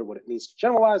very clear what it means to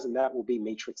generalize, and that will be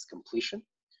matrix completion,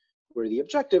 where the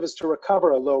objective is to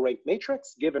recover a low-rank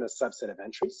matrix given a subset of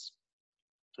entries.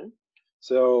 Okay.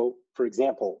 So, for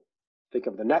example, think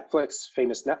of the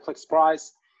famous Netflix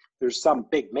prize. There's some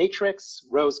big matrix,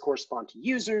 rows correspond to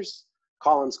users,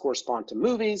 columns correspond to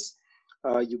movies.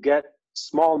 You get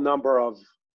small number of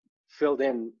filled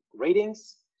in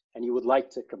ratings, and you would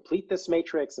like to complete this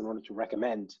matrix in order to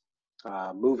recommend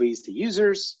movies to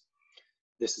users.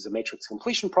 This is a matrix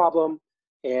completion problem,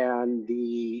 and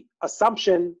the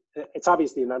assumption, it's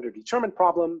obviously an underdetermined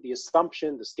problem. The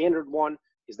assumption, the standard one,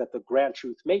 is that the grand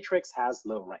truth matrix has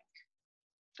low rank.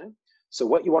 Okay? So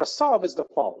what you want to solve is the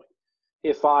following.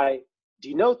 If I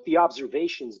denote the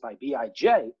observations by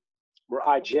Bij, where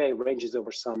Ij ranges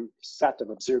over some set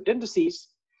of observed indices,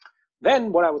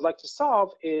 then what I would like to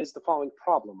solve is the following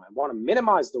problem. I want to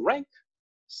minimize the rank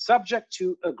subject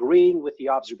to agreeing with the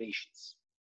observations.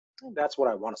 And that's what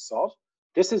I want to solve.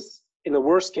 This is, in the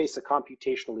worst case, a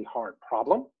computationally hard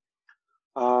problem.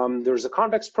 There's a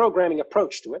convex programming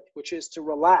approach to it, which is to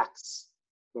relax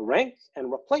the rank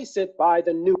and replace it by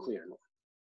the nuclear norm.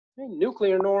 Okay,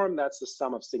 nuclear norm, that's the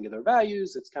sum of singular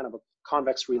values. It's kind of a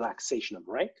convex relaxation of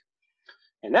rank.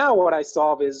 And now what I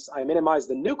solve is I minimize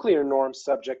the nuclear norm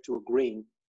subject to agreeing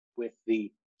with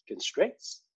the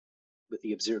constraints, with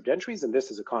the observed entries. And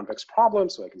this is a convex problem,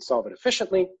 so I can solve it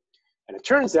efficiently. And it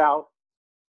turns out,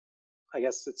 I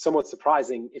guess it's somewhat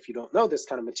surprising if you don't know this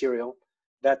kind of material,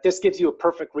 that this gives you a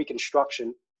perfect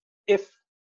reconstruction if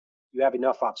you have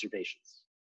enough observations.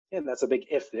 And that's a big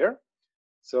if there.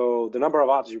 So the number of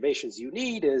observations you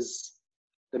need is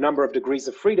the number of degrees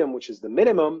of freedom, which is the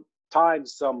minimum,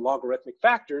 times some logarithmic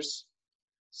factors.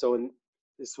 So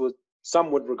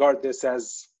some would regard this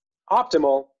as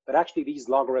optimal, but actually these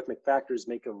logarithmic factors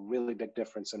make a really big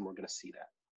difference, and we're going to see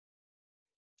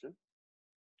that. Okay.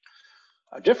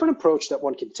 A different approach that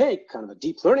one can take, kind of a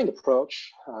deep learning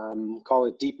approach, call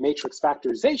it deep matrix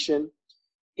factorization,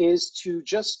 is to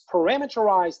just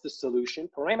parameterize the solution,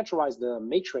 parameterize the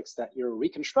matrix that you're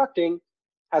reconstructing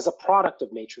as a product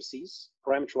of matrices,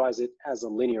 parameterize it as a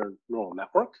linear neural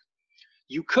network.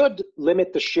 You could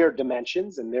limit the shared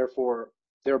dimensions and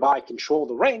thereby control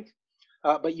the rank,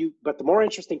 but the more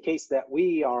interesting case that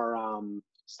we are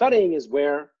studying is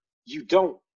where you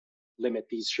don't limit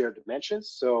these shared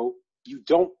dimensions, so you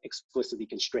don't explicitly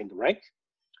constrain the rank,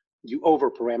 you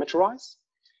over-parameterize,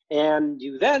 and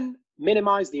you then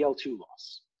minimize the L2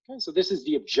 loss. Okay, so this is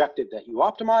the objective that you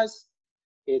optimize.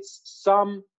 It's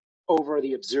sum over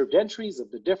the observed entries of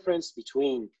the difference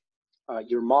between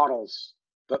your models,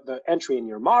 the entry in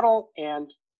your model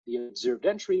and the observed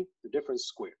entry, the difference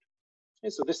squared. Okay,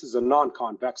 so this is a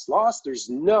non-convex loss. There's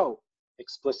no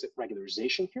explicit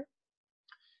regularization here.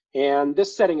 And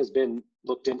this setting has been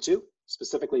looked into,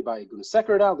 specifically by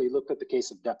Gunasekar et al. They looked at the case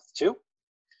of depth 2.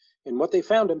 And what they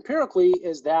found empirically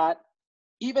is that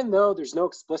even though there's no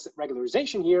explicit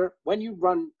regularization here, when you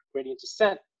run gradient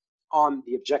descent on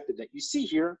the objective that you see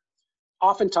here,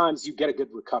 oftentimes you get a good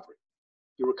recovery.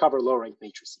 You recover low-rank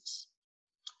matrices.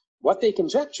 What they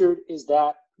conjectured is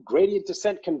that gradient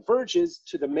descent converges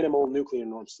to the minimal nuclear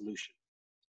norm solution.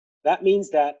 That means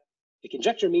that, the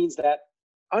conjecture means that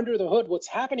under the hood, what's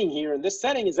happening here in this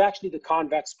setting is actually the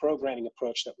convex programming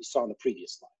approach that we saw in the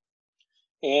previous slide.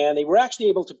 And they were actually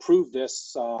able to prove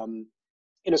this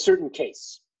in a certain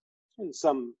case, in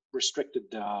some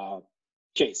restricted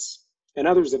case. And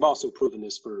others have also proven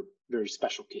this for very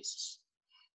special cases.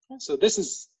 And so this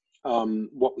is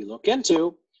what we look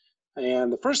into.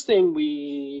 And the first thing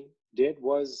we did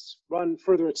was run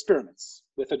further experiments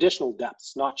with additional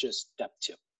depths, not just depth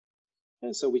 2.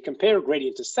 And so we compare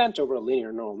gradient descent over a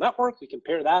linear neural network. We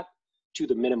compare that to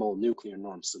the minimal nuclear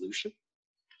norm solution.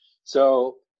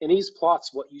 So in these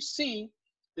plots, what you see,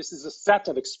 this is a set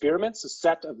of experiments, a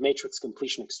set of matrix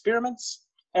completion experiments.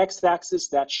 X-axis,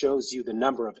 that shows you the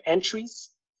number of entries.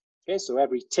 Okay, so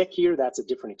every tick here, that's a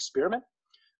different experiment.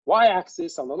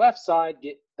 Y-axis on the left side,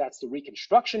 that's the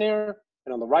reconstruction error,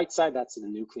 and on the right side, that's the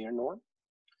nuclear norm.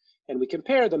 And we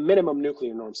compare the minimum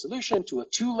nuclear norm solution to a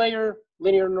 2-layer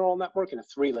linear neural network and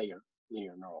a 3-layer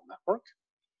linear neural network.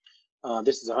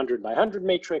 This is a 100 by 100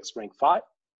 matrix, rank 5.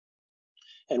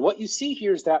 And what you see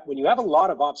here is that when you have a lot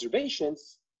of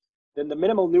observations, then the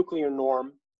minimal nuclear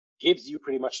norm gives you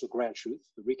pretty much the grand truth.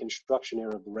 The reconstruction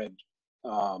error of the red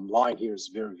line here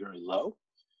is very, very low.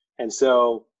 And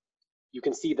so you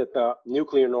can see that the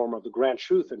nuclear norm of the grand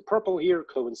truth in purple here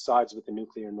coincides with the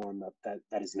nuclear norm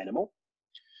that is minimal.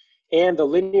 And the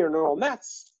linear neural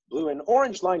nets, blue and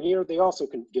orange line here, they also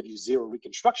can give you 0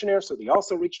 reconstruction error, so they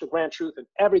also reach the grand truth and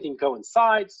everything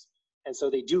coincides, and so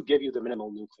they do give you the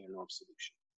minimal nuclear norm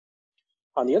solution.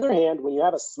 On the other hand, when you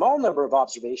have a small number of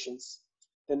observations,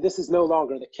 then this is no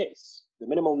longer the case. The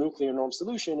minimal nuclear norm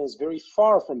solution is very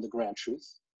far from the grand truth,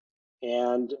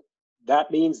 and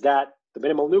that means that the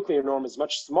minimal nuclear norm is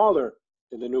much smaller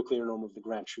than the nuclear norm of the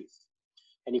grand truth.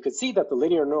 And you can see that the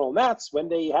linear neural nets, when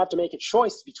they have to make a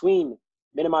choice between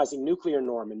minimizing nuclear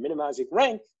norm and minimizing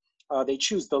rank, they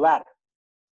choose the latter.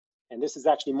 And this is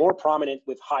actually more prominent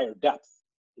with higher depth.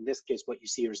 In this case, what you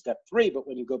see here is depth 3, but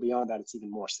when you go beyond that, it's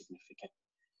even more significant.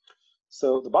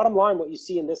 So the bottom line, what you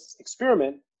see in this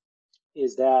experiment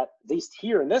is that, at least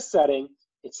here in this setting,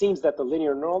 it seems that the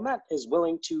linear neural net is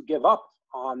willing to give up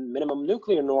on minimum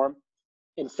nuclear norm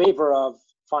in favor of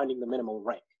finding the minimal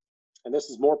rank. And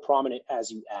this is more prominent as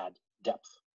you add depth.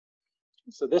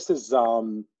 So this is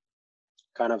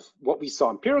kind of what we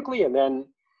saw empirically, and then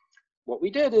what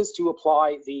we did is to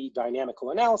apply the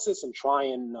dynamical analysis and try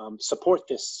and support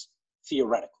this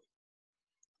theoretically.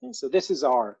 Okay, so this is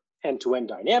our end-to-end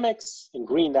dynamics. In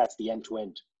green, that's the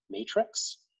end-to-end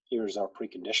matrix. Here's our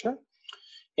preconditioner.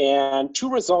 And 2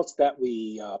 results that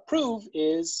we prove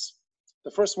is,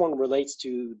 the first one relates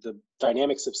to the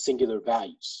dynamics of singular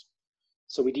values.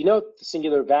 So we denote the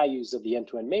singular values of the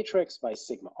end-to-end matrix by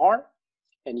sigma r,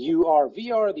 and UR,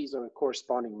 VR, these are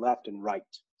corresponding left and right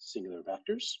singular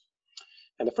vectors.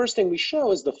 And the first thing we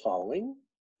show is the following.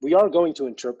 We are going to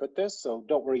interpret this, so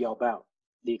don't worry about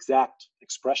the exact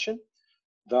expression.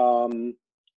 The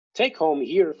take home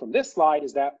here from this slide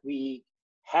is that we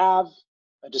have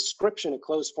a description, a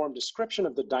closed form description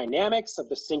of the dynamics of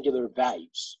the singular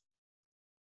values.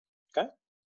 Okay?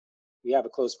 We have a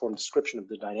closed form description of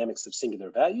the dynamics of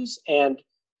singular values, and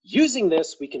using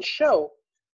this, we can show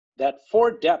that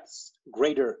for depths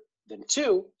greater than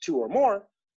 2 or more,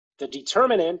 the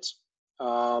determinant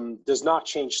does not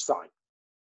change sign.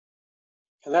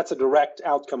 And that's a direct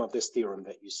outcome of this theorem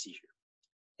that you see here.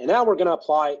 And now we're going to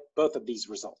apply both of these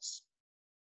results.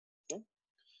 Okay?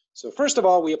 So first of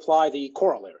all, we apply the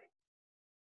corollary,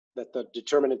 that the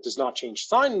determinant does not change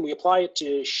sign, and we apply it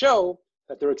to show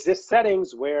that there exist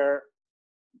settings where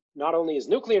not only is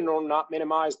nuclear norm not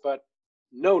minimized, but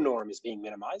no norm is being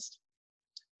minimized.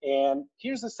 And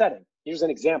here's the setting. Here's an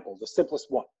example, the simplest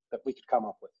one that we could come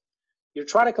up with. You're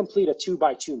trying to complete a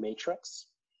 2x2 matrix,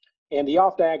 and the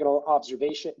off-diagonal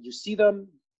observation, you see them,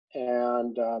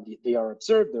 and they are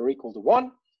observed, they're equal to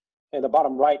 1. And the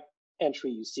bottom right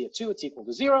entry, you see it 2, it's equal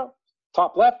to 0.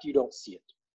 Top left, you don't see it.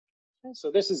 Okay,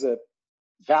 so this is a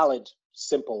valid,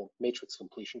 simple matrix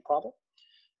completion problem.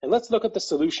 And let's look at the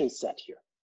solution set here,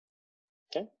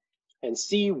 okay, and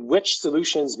see which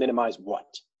solutions minimize what.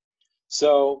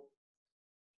 So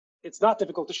it's not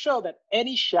difficult to show that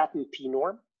any Schatten P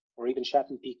norm, or even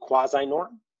Schatten P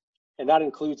quasi-norm, and that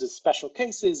includes, as special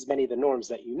cases, many of the norms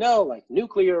that you know, like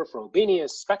nuclear,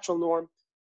 Frobenius, spectral norm.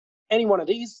 Any one of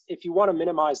these, if you want to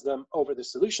minimize them over the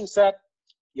solution set,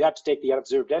 you have to take the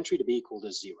unobserved entry to be equal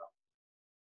to 0.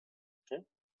 Okay?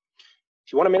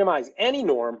 If you want to minimize any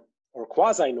norm or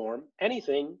quasi-norm,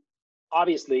 anything,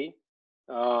 obviously,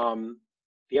 the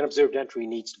unobserved entry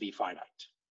needs to be finite,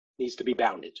 needs to be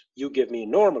bounded. You give me a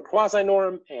norm or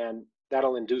quasi-norm, and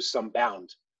that'll induce some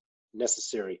bound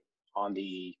necessary on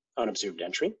the unobserved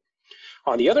entry.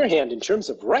 On the other hand, in terms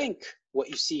of rank, what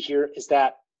you see here is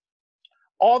that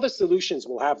all the solutions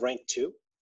will have rank 2,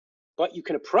 but you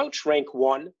can approach rank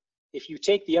 1 if you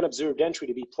take the unobserved entry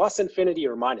to be plus infinity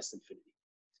or minus infinity.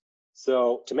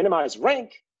 So to minimize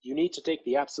rank, you need to take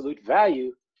the absolute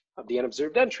value of the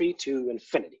unobserved entry to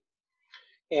infinity.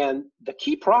 And the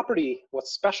key property,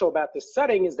 what's special about this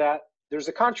setting, is that there's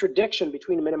a contradiction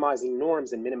between minimizing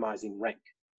norms and minimizing rank.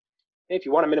 If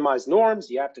you want to minimize norms,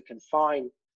 you have to confine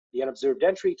the unobserved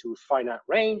entry to a finite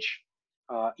range,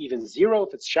 even 0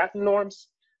 if it's Schatten norms.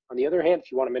 On the other hand,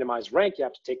 if you want to minimize rank, you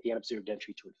have to take the unobserved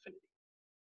entry to infinity.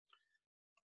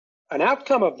 An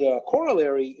outcome of the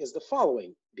corollary is the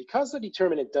following. Because the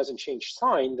determinant doesn't change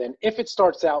sign, then if it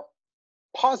starts out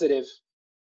positive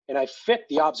and I fit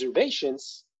the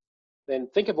observations, then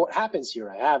think of what happens here.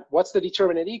 I have, what's the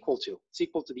determinant equal to? It's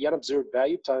equal to the unobserved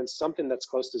value times something that's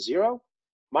close to 0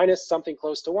 minus something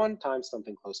close to 1 times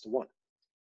something close to 1.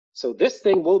 So this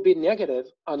thing will be negative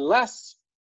unless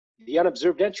the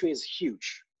unobserved entry is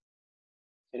huge.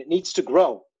 And it needs to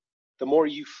grow the more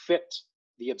you fit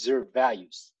the observed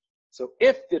values. So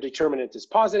if the determinant is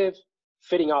positive,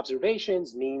 fitting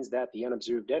observations means that the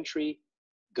unobserved entry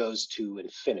goes to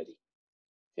infinity.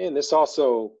 And this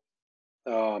also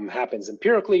happens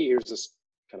empirically. Here's this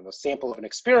kind of a sample of an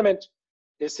experiment.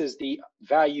 This is the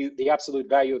value, the absolute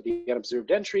value of the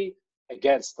unobserved entry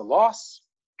against the loss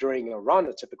during a run,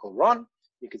 a typical run.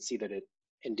 You can see that it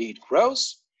indeed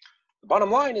grows. The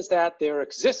bottom line is that there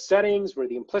exist settings where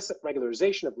the implicit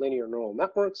regularization of linear neural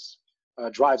networks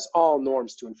drives all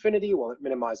norms to infinity while it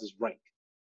minimizes rank.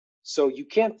 So you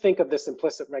can't think of this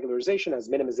implicit regularization as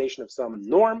minimization of some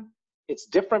norm. It's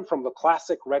different from the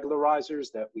classic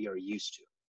regularizers that we are used to.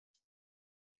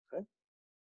 Okay?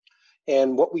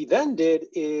 And what we then did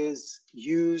is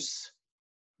use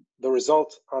the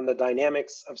result on the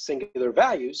dynamics of singular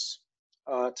values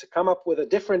to come up with a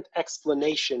different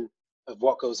explanation of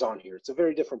what goes on here. It's a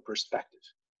very different perspective.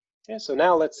 Okay, so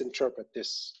now let's interpret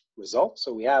this result.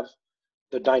 So we have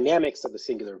the dynamics of the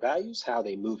singular values, how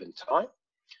they move in time.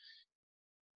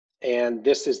 And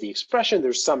this is the expression.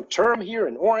 There's some term here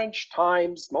in orange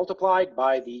times multiplied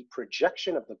by the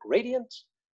projection of the gradient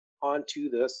onto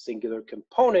the singular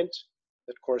component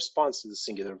that corresponds to the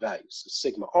singular values. So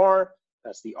sigma r,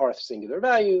 that's the rth singular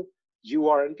value.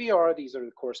 UR and VR, these are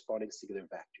the corresponding singular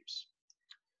vectors.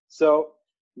 So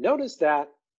notice that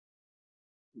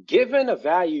given a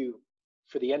value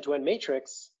for the end-to-end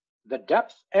matrix, the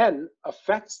depth n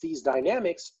affects these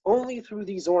dynamics only through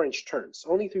these orange terms,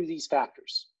 only through these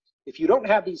factors. If you don't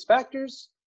have these factors,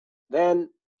 then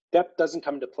depth doesn't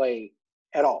come into play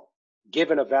at all,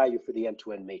 given a value for the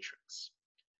end-to-end matrix.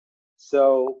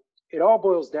 So it all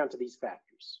boils down to these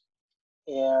factors.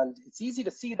 And it's easy to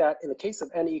see that in the case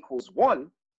of n equals 1,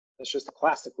 that's just a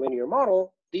classic linear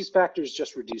model, these factors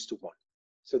just reduce to 1.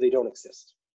 So they don't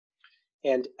exist.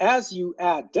 And as you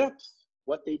add depth,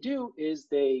 what they do is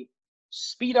they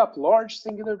speed up large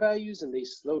singular values and they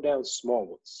slow down small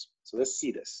ones. So let's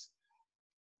see this.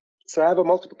 So I have a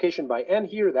multiplication by n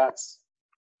here. That's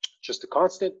just a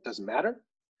constant, doesn't matter.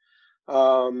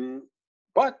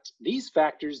 But these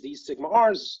factors, these sigma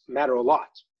r's, matter a lot,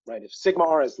 right? If sigma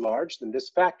r is large, then this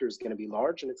factor is going to be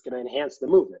large and it's going to enhance the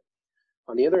movement.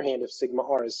 On the other hand, if sigma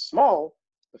r is small,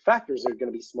 the factors are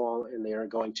going to be small and they are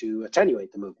going to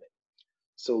attenuate the movement.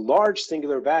 So large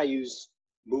singular values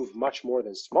move much more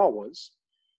than small ones.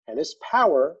 And this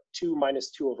power, 2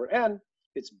 minus 2 over n,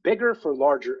 it's bigger for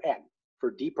larger n, for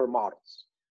deeper models.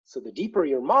 So the deeper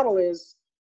your model is,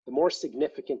 the more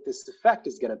significant this effect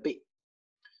is going to be.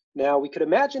 Now, we could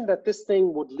imagine that this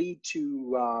thing would lead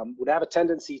to, would have a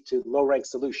tendency to low rank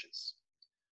solutions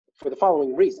for the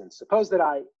following reasons. Suppose that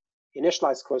I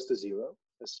initialize close to 0,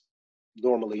 as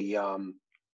normally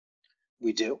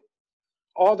we do.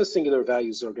 All the singular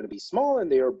values are going to be small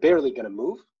and they are barely going to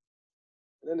move.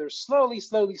 And then they're slowly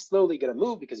going to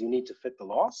move because you need to fit the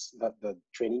loss, the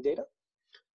training data.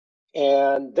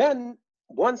 And then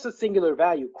once a singular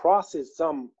value crosses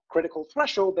some critical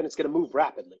threshold, then it's going to move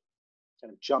rapidly,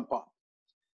 kind of jump up.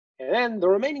 And then the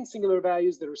remaining singular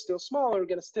values that are still small are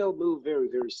going to still move very,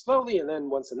 very slowly. And then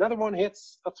once another one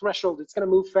hits a threshold, it's going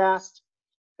to move fast.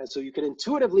 And so you can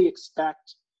intuitively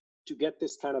expect to get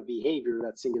this kind of behavior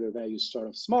that singular values start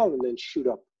off small and then shoot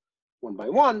up one by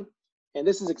one. And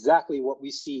this is exactly what we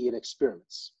see in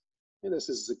experiments. And this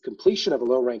is the completion of a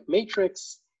low-rank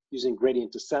matrix using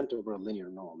gradient descent over a linear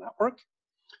neural network.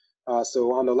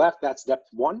 So on the left, that's depth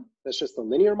 1. That's just a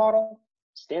linear model,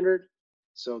 standard.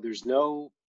 So there's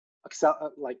no,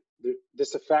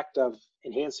 this effect of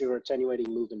enhancing or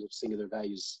attenuating movement of singular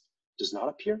values does not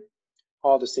appear.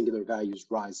 All the singular values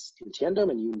rise in tandem,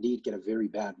 and you indeed get a very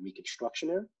bad reconstruction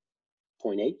error,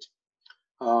 0.8.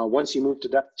 Once you move to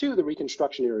depth 2, the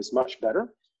reconstruction error is much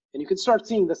better. And you can start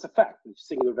seeing this effect. If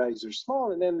singular values are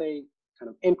small, and then they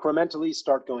kind of incrementally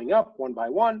start going up one by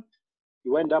one,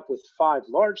 you end up with 5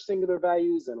 large singular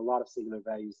values and a lot of singular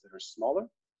values that are smaller.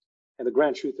 And the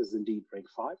grand truth is indeed rank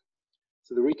 5.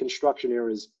 So the reconstruction error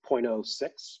is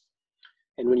 0.06.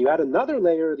 And when you add another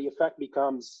layer, the effect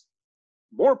becomes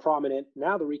more prominent.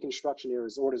 Now the reconstruction error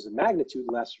is orders of magnitude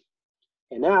lesser.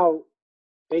 And now,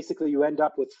 basically, you end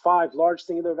up with 5 large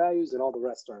singular values and all the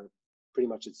rest are pretty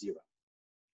much at 0.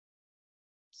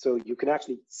 So you can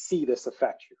actually see this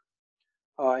effect here.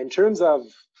 In terms of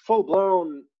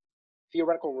full-blown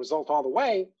theoretical result all the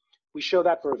way, we show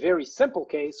that for a very simple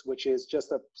case, which is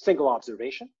just a single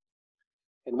observation.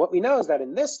 And what we know is that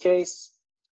in this case,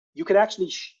 you could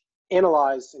actually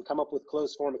analyze and come up with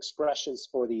closed form expressions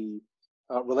for the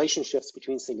relationships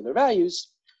between singular values.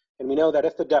 And we know that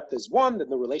if the depth is 1, then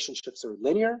the relationships are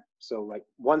linear. So like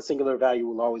one singular value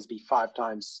will always be 5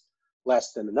 times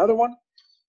less than another one.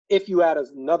 If you add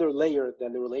another layer,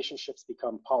 then the relationships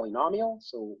become polynomial.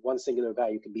 So one singular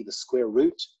value can be the square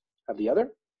root of the other.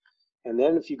 And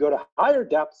then if you go to higher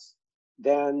depths,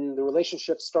 then the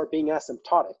relationships start being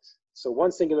asymptotic. So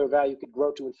one singular value could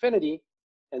grow to infinity,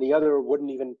 and the other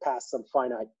wouldn't even pass some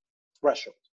finite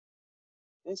threshold.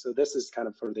 Okay, so this is kind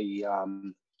of for the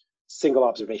single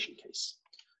observation case.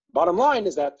 Bottom line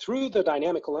is that through the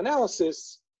dynamical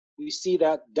analysis, we see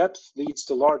that depth leads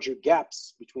to larger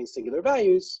gaps between singular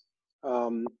values,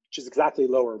 which is exactly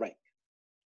lower rank.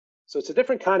 So it's a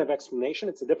different kind of explanation.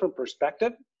 It's a different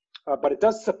perspective, but it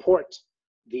does support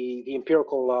the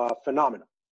empirical phenomena.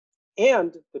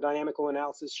 And the dynamical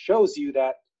analysis shows you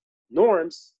that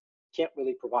norms can't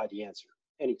really provide the answer,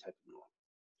 any type of norm.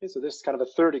 Okay, so this is kind of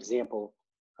a third example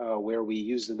where we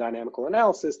use the dynamical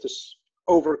analysis to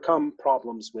overcome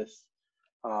problems with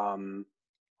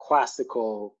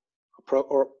classical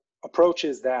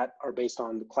approaches that are based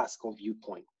on the classical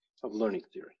viewpoint of learning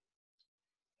theory.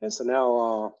 And so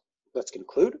now let's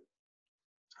conclude,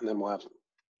 and then we'll have a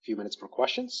few minutes for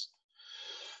questions.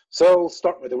 So we'll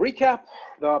start with a recap.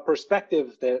 The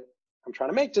perspective that I'm trying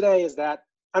to make today is that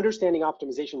understanding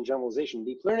optimization and generalization in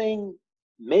deep learning,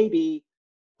 maybe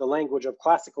the language of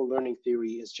classical learning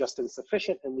theory is just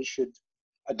insufficient, and we should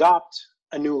adopt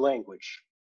a new language,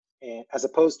 as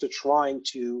opposed to trying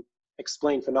to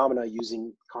explain phenomena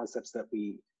using concepts that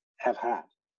we have had.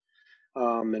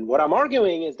 And what I'm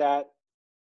arguing is that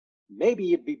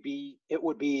maybe it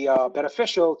would be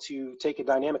beneficial to take a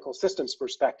dynamical systems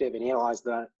perspective and analyze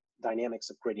the dynamics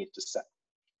of gradient descent.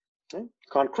 Okay?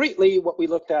 Concretely, what we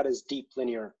looked at is deep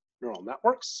linear neural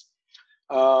networks.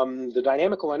 The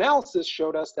dynamical analysis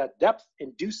showed us that depth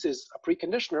induces a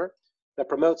preconditioner that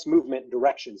promotes movement in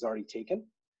directions already taken.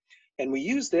 And we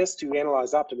use this to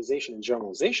analyze optimization and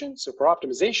generalization. So for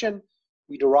optimization,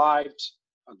 we derived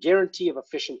a guarantee of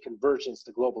efficient convergence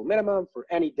to global minimum for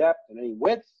any depth and any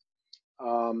width.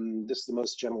 This is the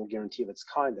most general guarantee of its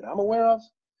kind that I'm aware of.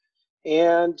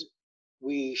 And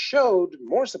we showed,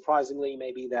 more surprisingly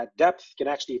maybe, that depth can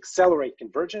actually accelerate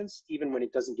convergence even when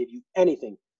it doesn't give you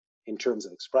anything in terms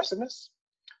of expressiveness.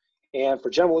 And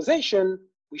for generalization,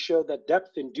 we showed that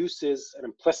depth induces an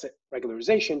implicit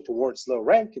regularization towards low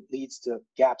rank. It leads to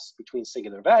gaps between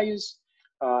singular values.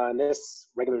 And this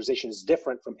regularization is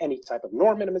different from any type of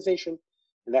norm minimization,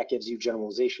 and that gives you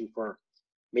generalization for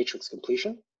matrix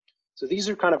completion. So these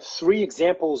are kind of 3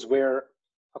 examples where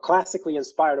a classically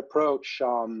inspired approach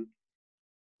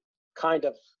kind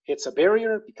of hits a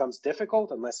barrier, becomes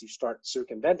difficult unless you start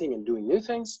circumventing and doing new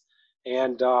things.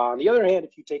 And on the other hand,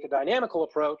 if you take a dynamical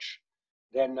approach,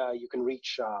 then you can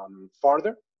reach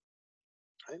farther.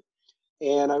 Right?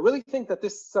 And I really think that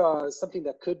this is something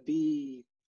that could be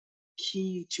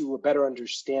key to a better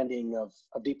understanding of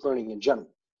deep learning in general.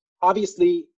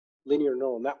 Obviously, linear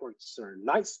neural networks are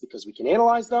nice because we can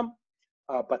analyze them,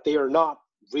 but they are not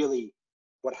really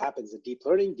what happens in deep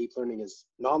learning. Deep learning is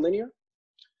nonlinear.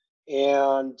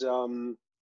 And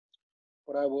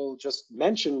what I will just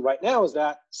mention right now is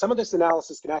that some of this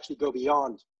analysis can actually go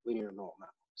beyond linear neural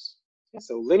networks. Okay,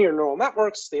 so linear neural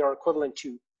networks, they are equivalent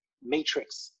to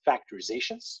matrix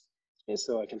factorizations. Okay,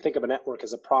 so I can think of a network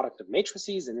as a product of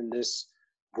matrices, and in this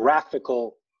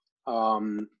graphical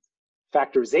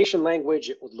factorization language,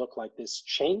 it would look like this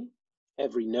chain.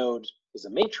 Every node is a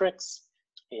matrix,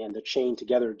 and the chain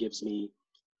together gives me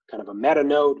kind of a meta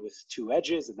node with 2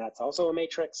 edges, and that's also a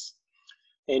matrix.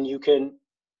 And you can,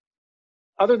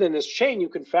 other than this chain, you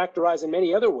can factorize in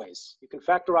many other ways. You can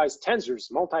factorize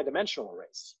tensors, multidimensional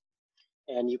arrays,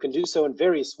 and you can do so in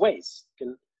various ways. You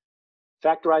can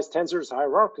factorize tensors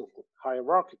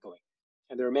hierarchically,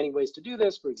 and there are many ways to do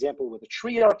this. For example, with a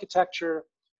tree architecture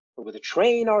or with a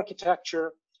train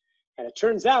architecture. And it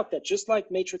turns out that just like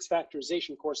matrix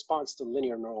factorization corresponds to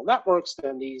linear neural networks,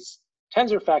 then these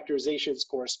tensor factorizations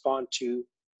correspond to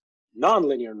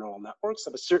nonlinear neural networks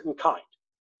of a certain kind.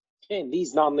 Okay, in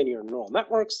these nonlinear neural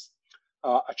networks,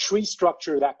 a tree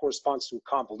structure that corresponds to a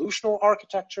convolutional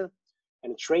architecture,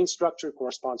 and a train structure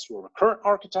corresponds to a recurrent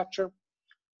architecture.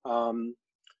 And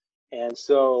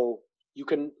so you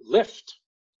can lift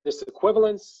this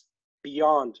equivalence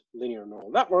beyond linear neural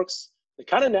networks. the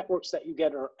kind of networks that you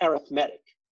get are arithmetic.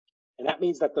 And that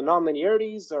means that the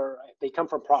nonlinearities they come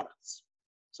from products.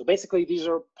 So basically, these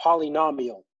are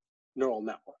polynomial neural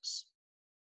networks.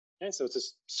 Okay, so it's a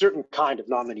certain kind of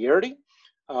nonlinearity,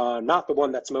 not the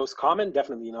one that's most common,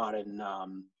 definitely not in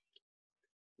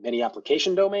many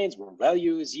application domains where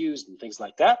value is used and things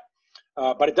like that.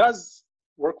 But it does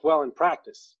work well in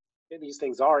practice. Okay, these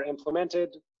things are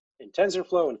implemented in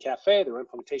TensorFlow and Caffe. There are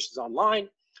implementations online,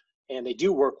 and they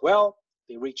do work well.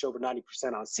 They reach over 90%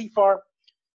 on CFAR.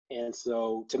 And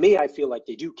so to me, I feel like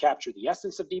they do capture the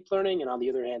essence of deep learning. And on the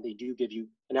other hand, they do give you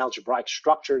an algebraic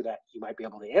structure that you might be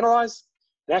able to analyze.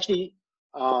 And actually,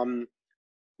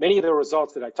 many of the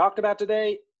results that I talked about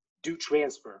today do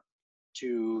transfer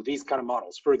to these kind of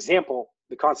models. For example,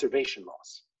 the conservation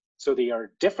laws. So they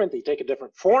are different, they take a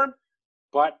different form,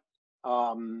 but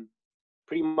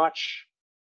pretty much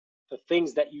the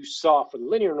things that you saw for the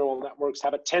linear neural networks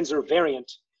have a tensor variant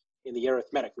in the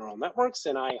arithmetic neural networks.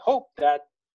 And I hope that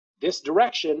this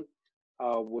direction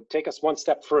would take us one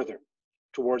step further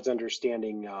towards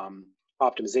understanding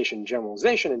optimization and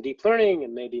generalization and deep learning,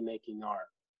 and maybe making our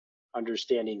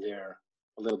understanding there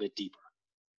a little bit deeper.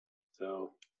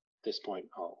 So at this point,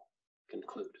 I'll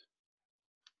conclude.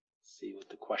 Let's see what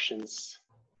the questions.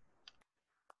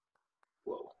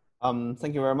 Whoa.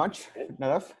 Thank you very much,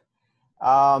 Nadav.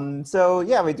 So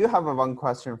yeah, we do have one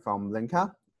question from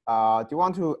Linka. Do you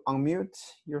want to unmute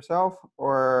yourself,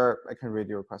 or I can read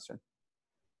your question?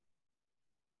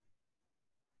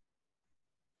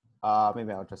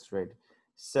 Maybe I'll just read.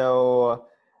 So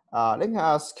Linka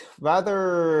asks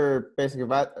whether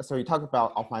so you talk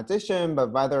about optimization,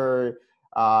 but whether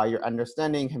your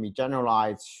understanding can be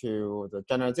generalized to the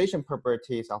generalization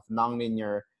properties of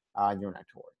nonlinear neural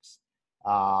networks.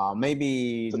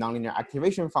 Maybe nonlinear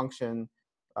activation function,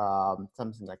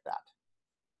 something like that.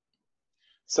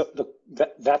 So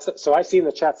so I see in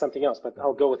the chat something else, but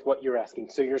I'll go with what you're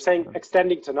asking. So you're saying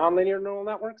extending to nonlinear neural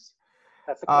networks?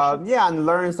 That's the question? Yeah, and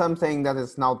learn something that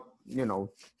is not,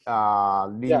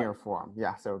 linear form.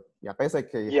 Yeah. So yeah,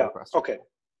 basically. Yeah. Okay.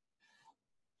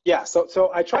 Yeah.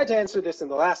 So I tried to answer this in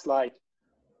the last slide.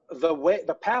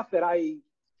 The path that I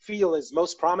feel is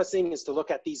most promising is to look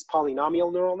at these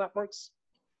polynomial neural networks.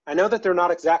 I know that they're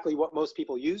not exactly what most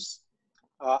people use.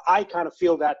 I kind of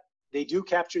feel that they do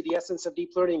capture the essence of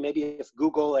deep learning. Maybe if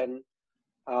Google and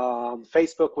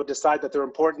Facebook would decide that they're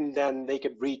important, then they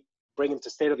could bring them to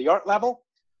state-of-the-art level.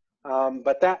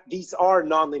 But these are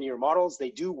nonlinear models. They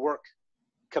do work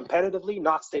competitively,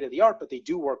 not state-of-the-art, but they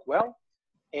do work well.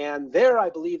 And there, I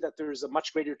believe that there's a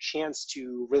much greater chance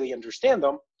to really understand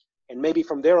them, and maybe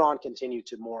from there on continue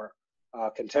to more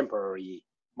contemporary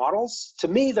models. To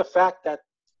me, the fact that,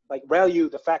 like ReLU,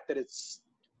 the fact that it's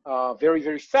very,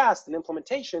 very fast in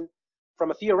implementation, from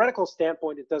a theoretical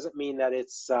standpoint, it doesn't mean that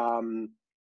it's the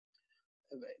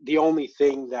only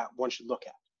thing that one should look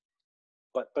at.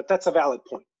 But that's a valid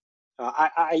point.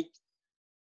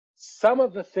 Some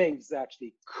of the things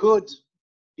actually could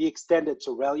be extended to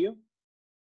ReLU,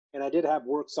 and I did have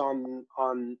works on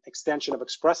extension of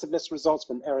expressiveness results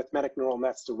from arithmetic neural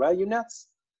nets to ReLU nets.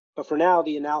 But for now,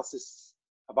 the analysis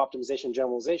of optimization and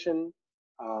generalization,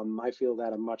 I feel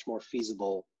that a much more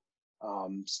feasible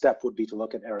step would be to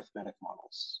look at arithmetic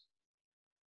models.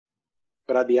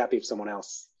 But I'd be happy if someone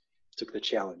else took the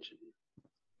challenge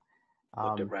and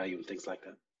looked at ReLU and things like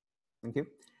that. Thank you.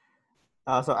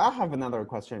 So I have another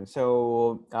question.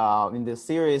 So in this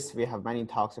series, we have many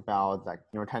talks about like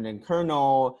neural-tangent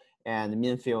kernel and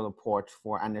mean field approach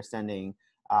for understanding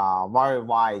very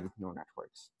wide neural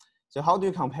networks. So how do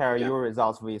you compare your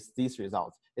results with these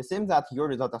results? It seems that your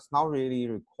result does not really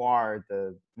require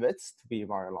the widths to be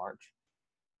very large.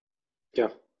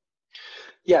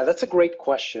 Yeah, that's a great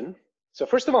question. So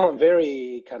first of all, I'm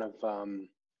very kind of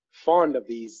fond of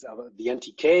these, the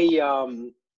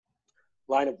NTK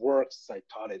line of works. I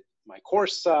taught it my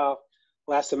course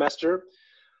last semester.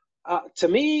 To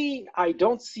me, I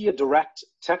don't see a direct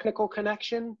technical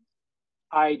connection.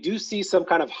 I do see some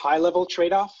kind of high-level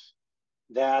trade-off,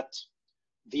 that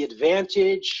the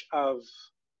advantage of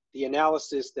the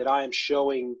analysis that I am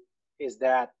showing is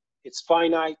that it's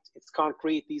finite, it's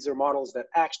concrete. These are models that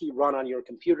actually run on your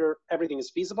computer. Everything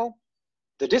is feasible.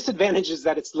 The disadvantage is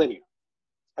that it's linear,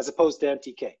 as opposed to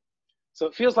NTK. So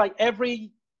it feels like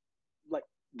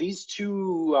these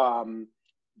two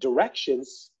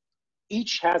directions,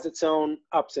 each has its own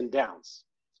ups and downs.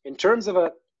 In terms of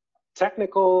a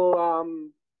technical,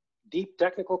 deep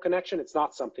technical connection, it's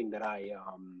not something that I've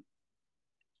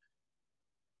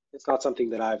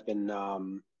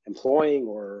been employing,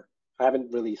 or I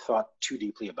haven't really thought too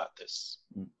deeply about this.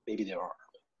 Maybe there are.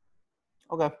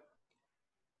 Okay.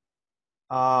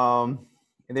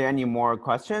 Is there any more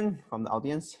question from the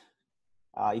audience?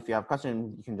 If you have a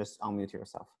question, you can just unmute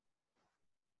yourself.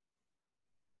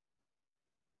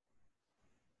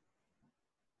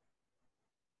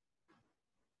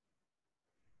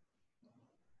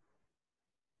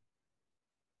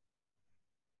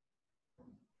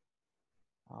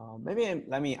 Maybe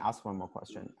let me ask one more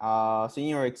question. So in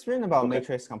your experience about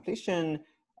matrix completion,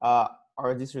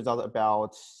 are these results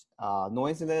about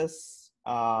noiseless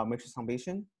matrix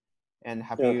completion? And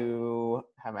have you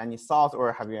have any thoughts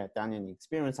or have you done any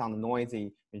experience on the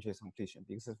noisy matrix completion?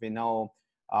 Because as we know,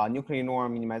 nuclear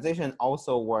norm minimization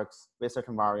also works with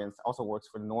certain variants, also works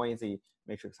for noisy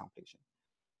matrix completion.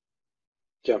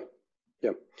 Yeah.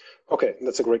 Okay,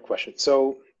 that's a great question.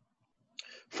 So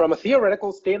from a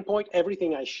theoretical standpoint,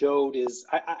 everything I showed is,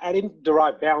 I didn't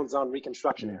derive bounds on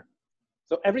reconstruction error.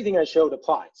 So everything I showed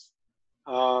applies.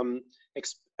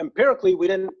 Empirically, we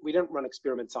didn't run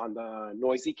experiments on the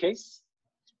noisy case.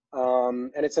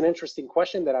 And it's an interesting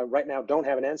question that I right now don't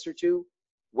have an answer to.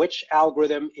 Which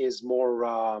algorithm is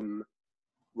more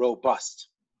robust?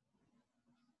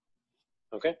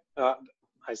 Okay,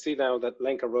 I see now that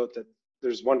Lenka wrote that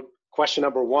there's one question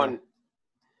number one.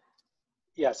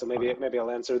 Yeah, so maybe I'll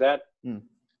answer that.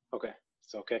 Okay,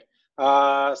 it's okay.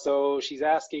 So she's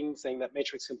asking, saying that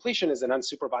matrix completion is an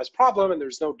unsupervised problem and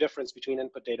there's no difference between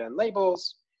input data and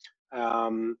labels.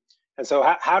 And so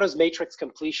how does matrix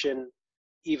completion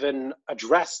even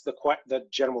address the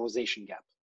generalization gap?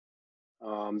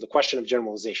 The question of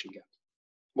generalization gap.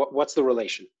 What's the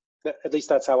relation? At least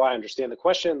that's how I understand the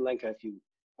question. Lenka, if you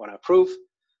want to approve.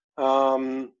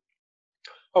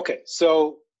 Okay,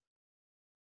 so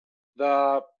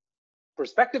the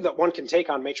perspective that one can take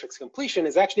on matrix completion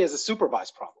is actually as a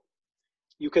supervised problem.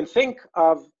 You can think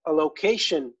of a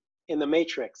location in the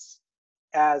matrix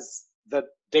as the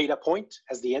data point,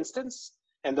 as the instance,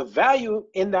 and the value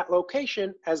in that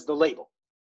location as the label.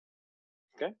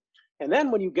 Okay, and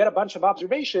then when you get a bunch of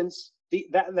observations,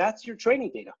 that's your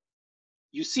training data.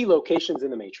 You see locations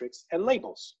in the matrix and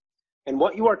labels, and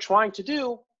what you are trying to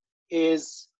do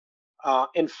is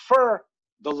infer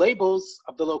the labels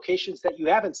of the locations that you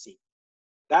haven't seen.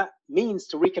 That means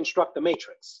to reconstruct the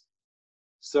matrix.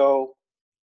 So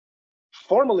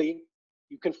formally,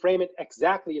 you can frame it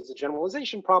exactly as a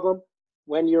generalization problem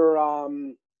when you're,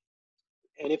 and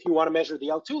if you want to measure the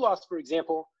L2 loss, for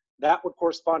example, that would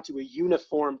correspond to a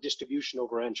uniform distribution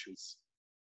over entries.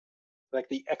 Like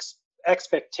the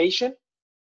expectation,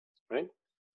 right,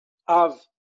 of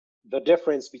the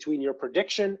difference between your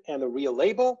prediction and the real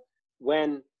label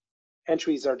when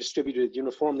entries are distributed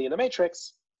uniformly in the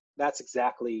matrix, that's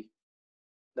exactly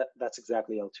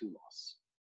L2 loss.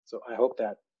 So I hope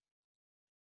that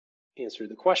answered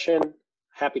the question.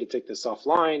 Happy to take this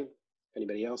offline. If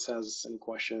anybody else has any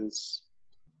questions,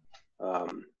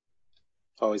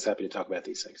 always happy to talk about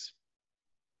these things.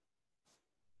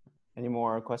 Any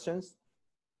more questions?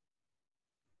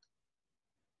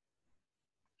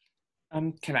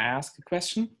 Can I ask a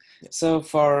question? Yes. So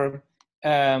for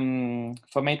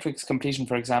matrix completion,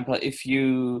 for example, if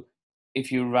you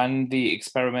run the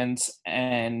experiments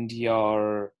and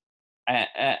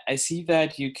I see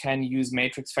that you can use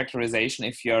matrix factorization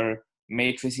if your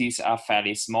matrices are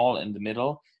fairly small in the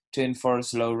middle to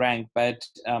enforce low rank, but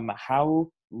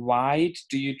how wide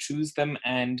do you choose them?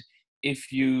 And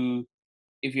if you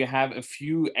have a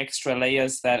few extra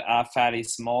layers that are fairly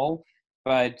small,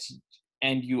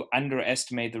 and you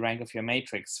underestimate the rank of your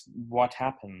matrix, what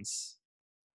happens?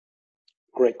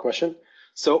 Great question.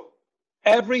 So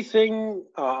everything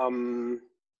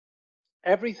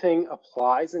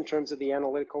applies in terms of the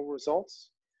analytical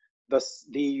results.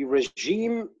 The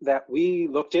regime that we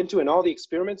looked into in all the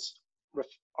experiments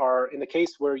are in the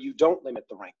case where you don't limit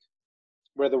the rank,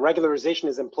 where the regularization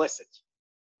is implicit.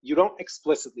 You don't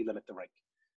explicitly limit the rank.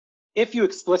 If you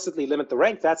explicitly limit the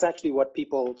rank, that's actually what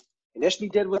people initially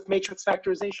did with matrix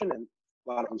factorization, and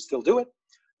a lot of them still do it.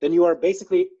 Then you are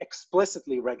basically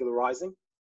explicitly regularizing,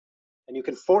 and you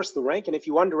can force the rank. And if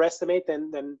you underestimate,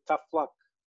 then tough luck.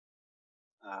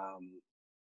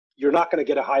 You're not going to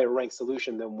get a higher rank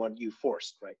solution than what you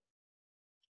forced, right?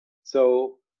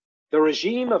 So the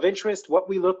regime of interest, what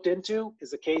we looked into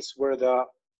is a case where the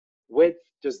width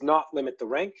does not limit the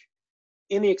rank.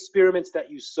 In the experiments that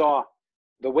you saw,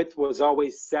 the width was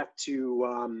always set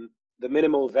to the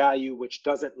minimal value, which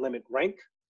doesn't limit rank.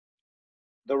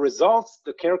 The results,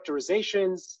 the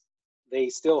characterizations, they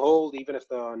still hold even if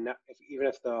the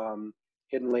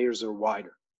hidden layers are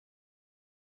wider.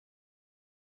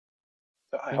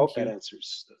 So I hope that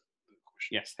answers the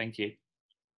question. Yes, thank you.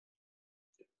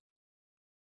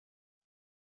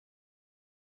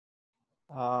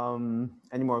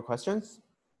 Any more questions?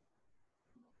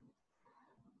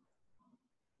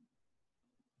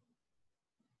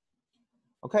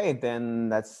 Okay, then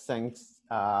let's thanks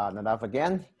Nadav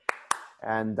again,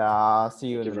 and see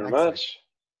you in the next. Thank you very much.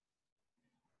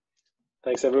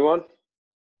 Thanks, everyone.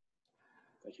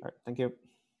 Thank you. All right, thank you.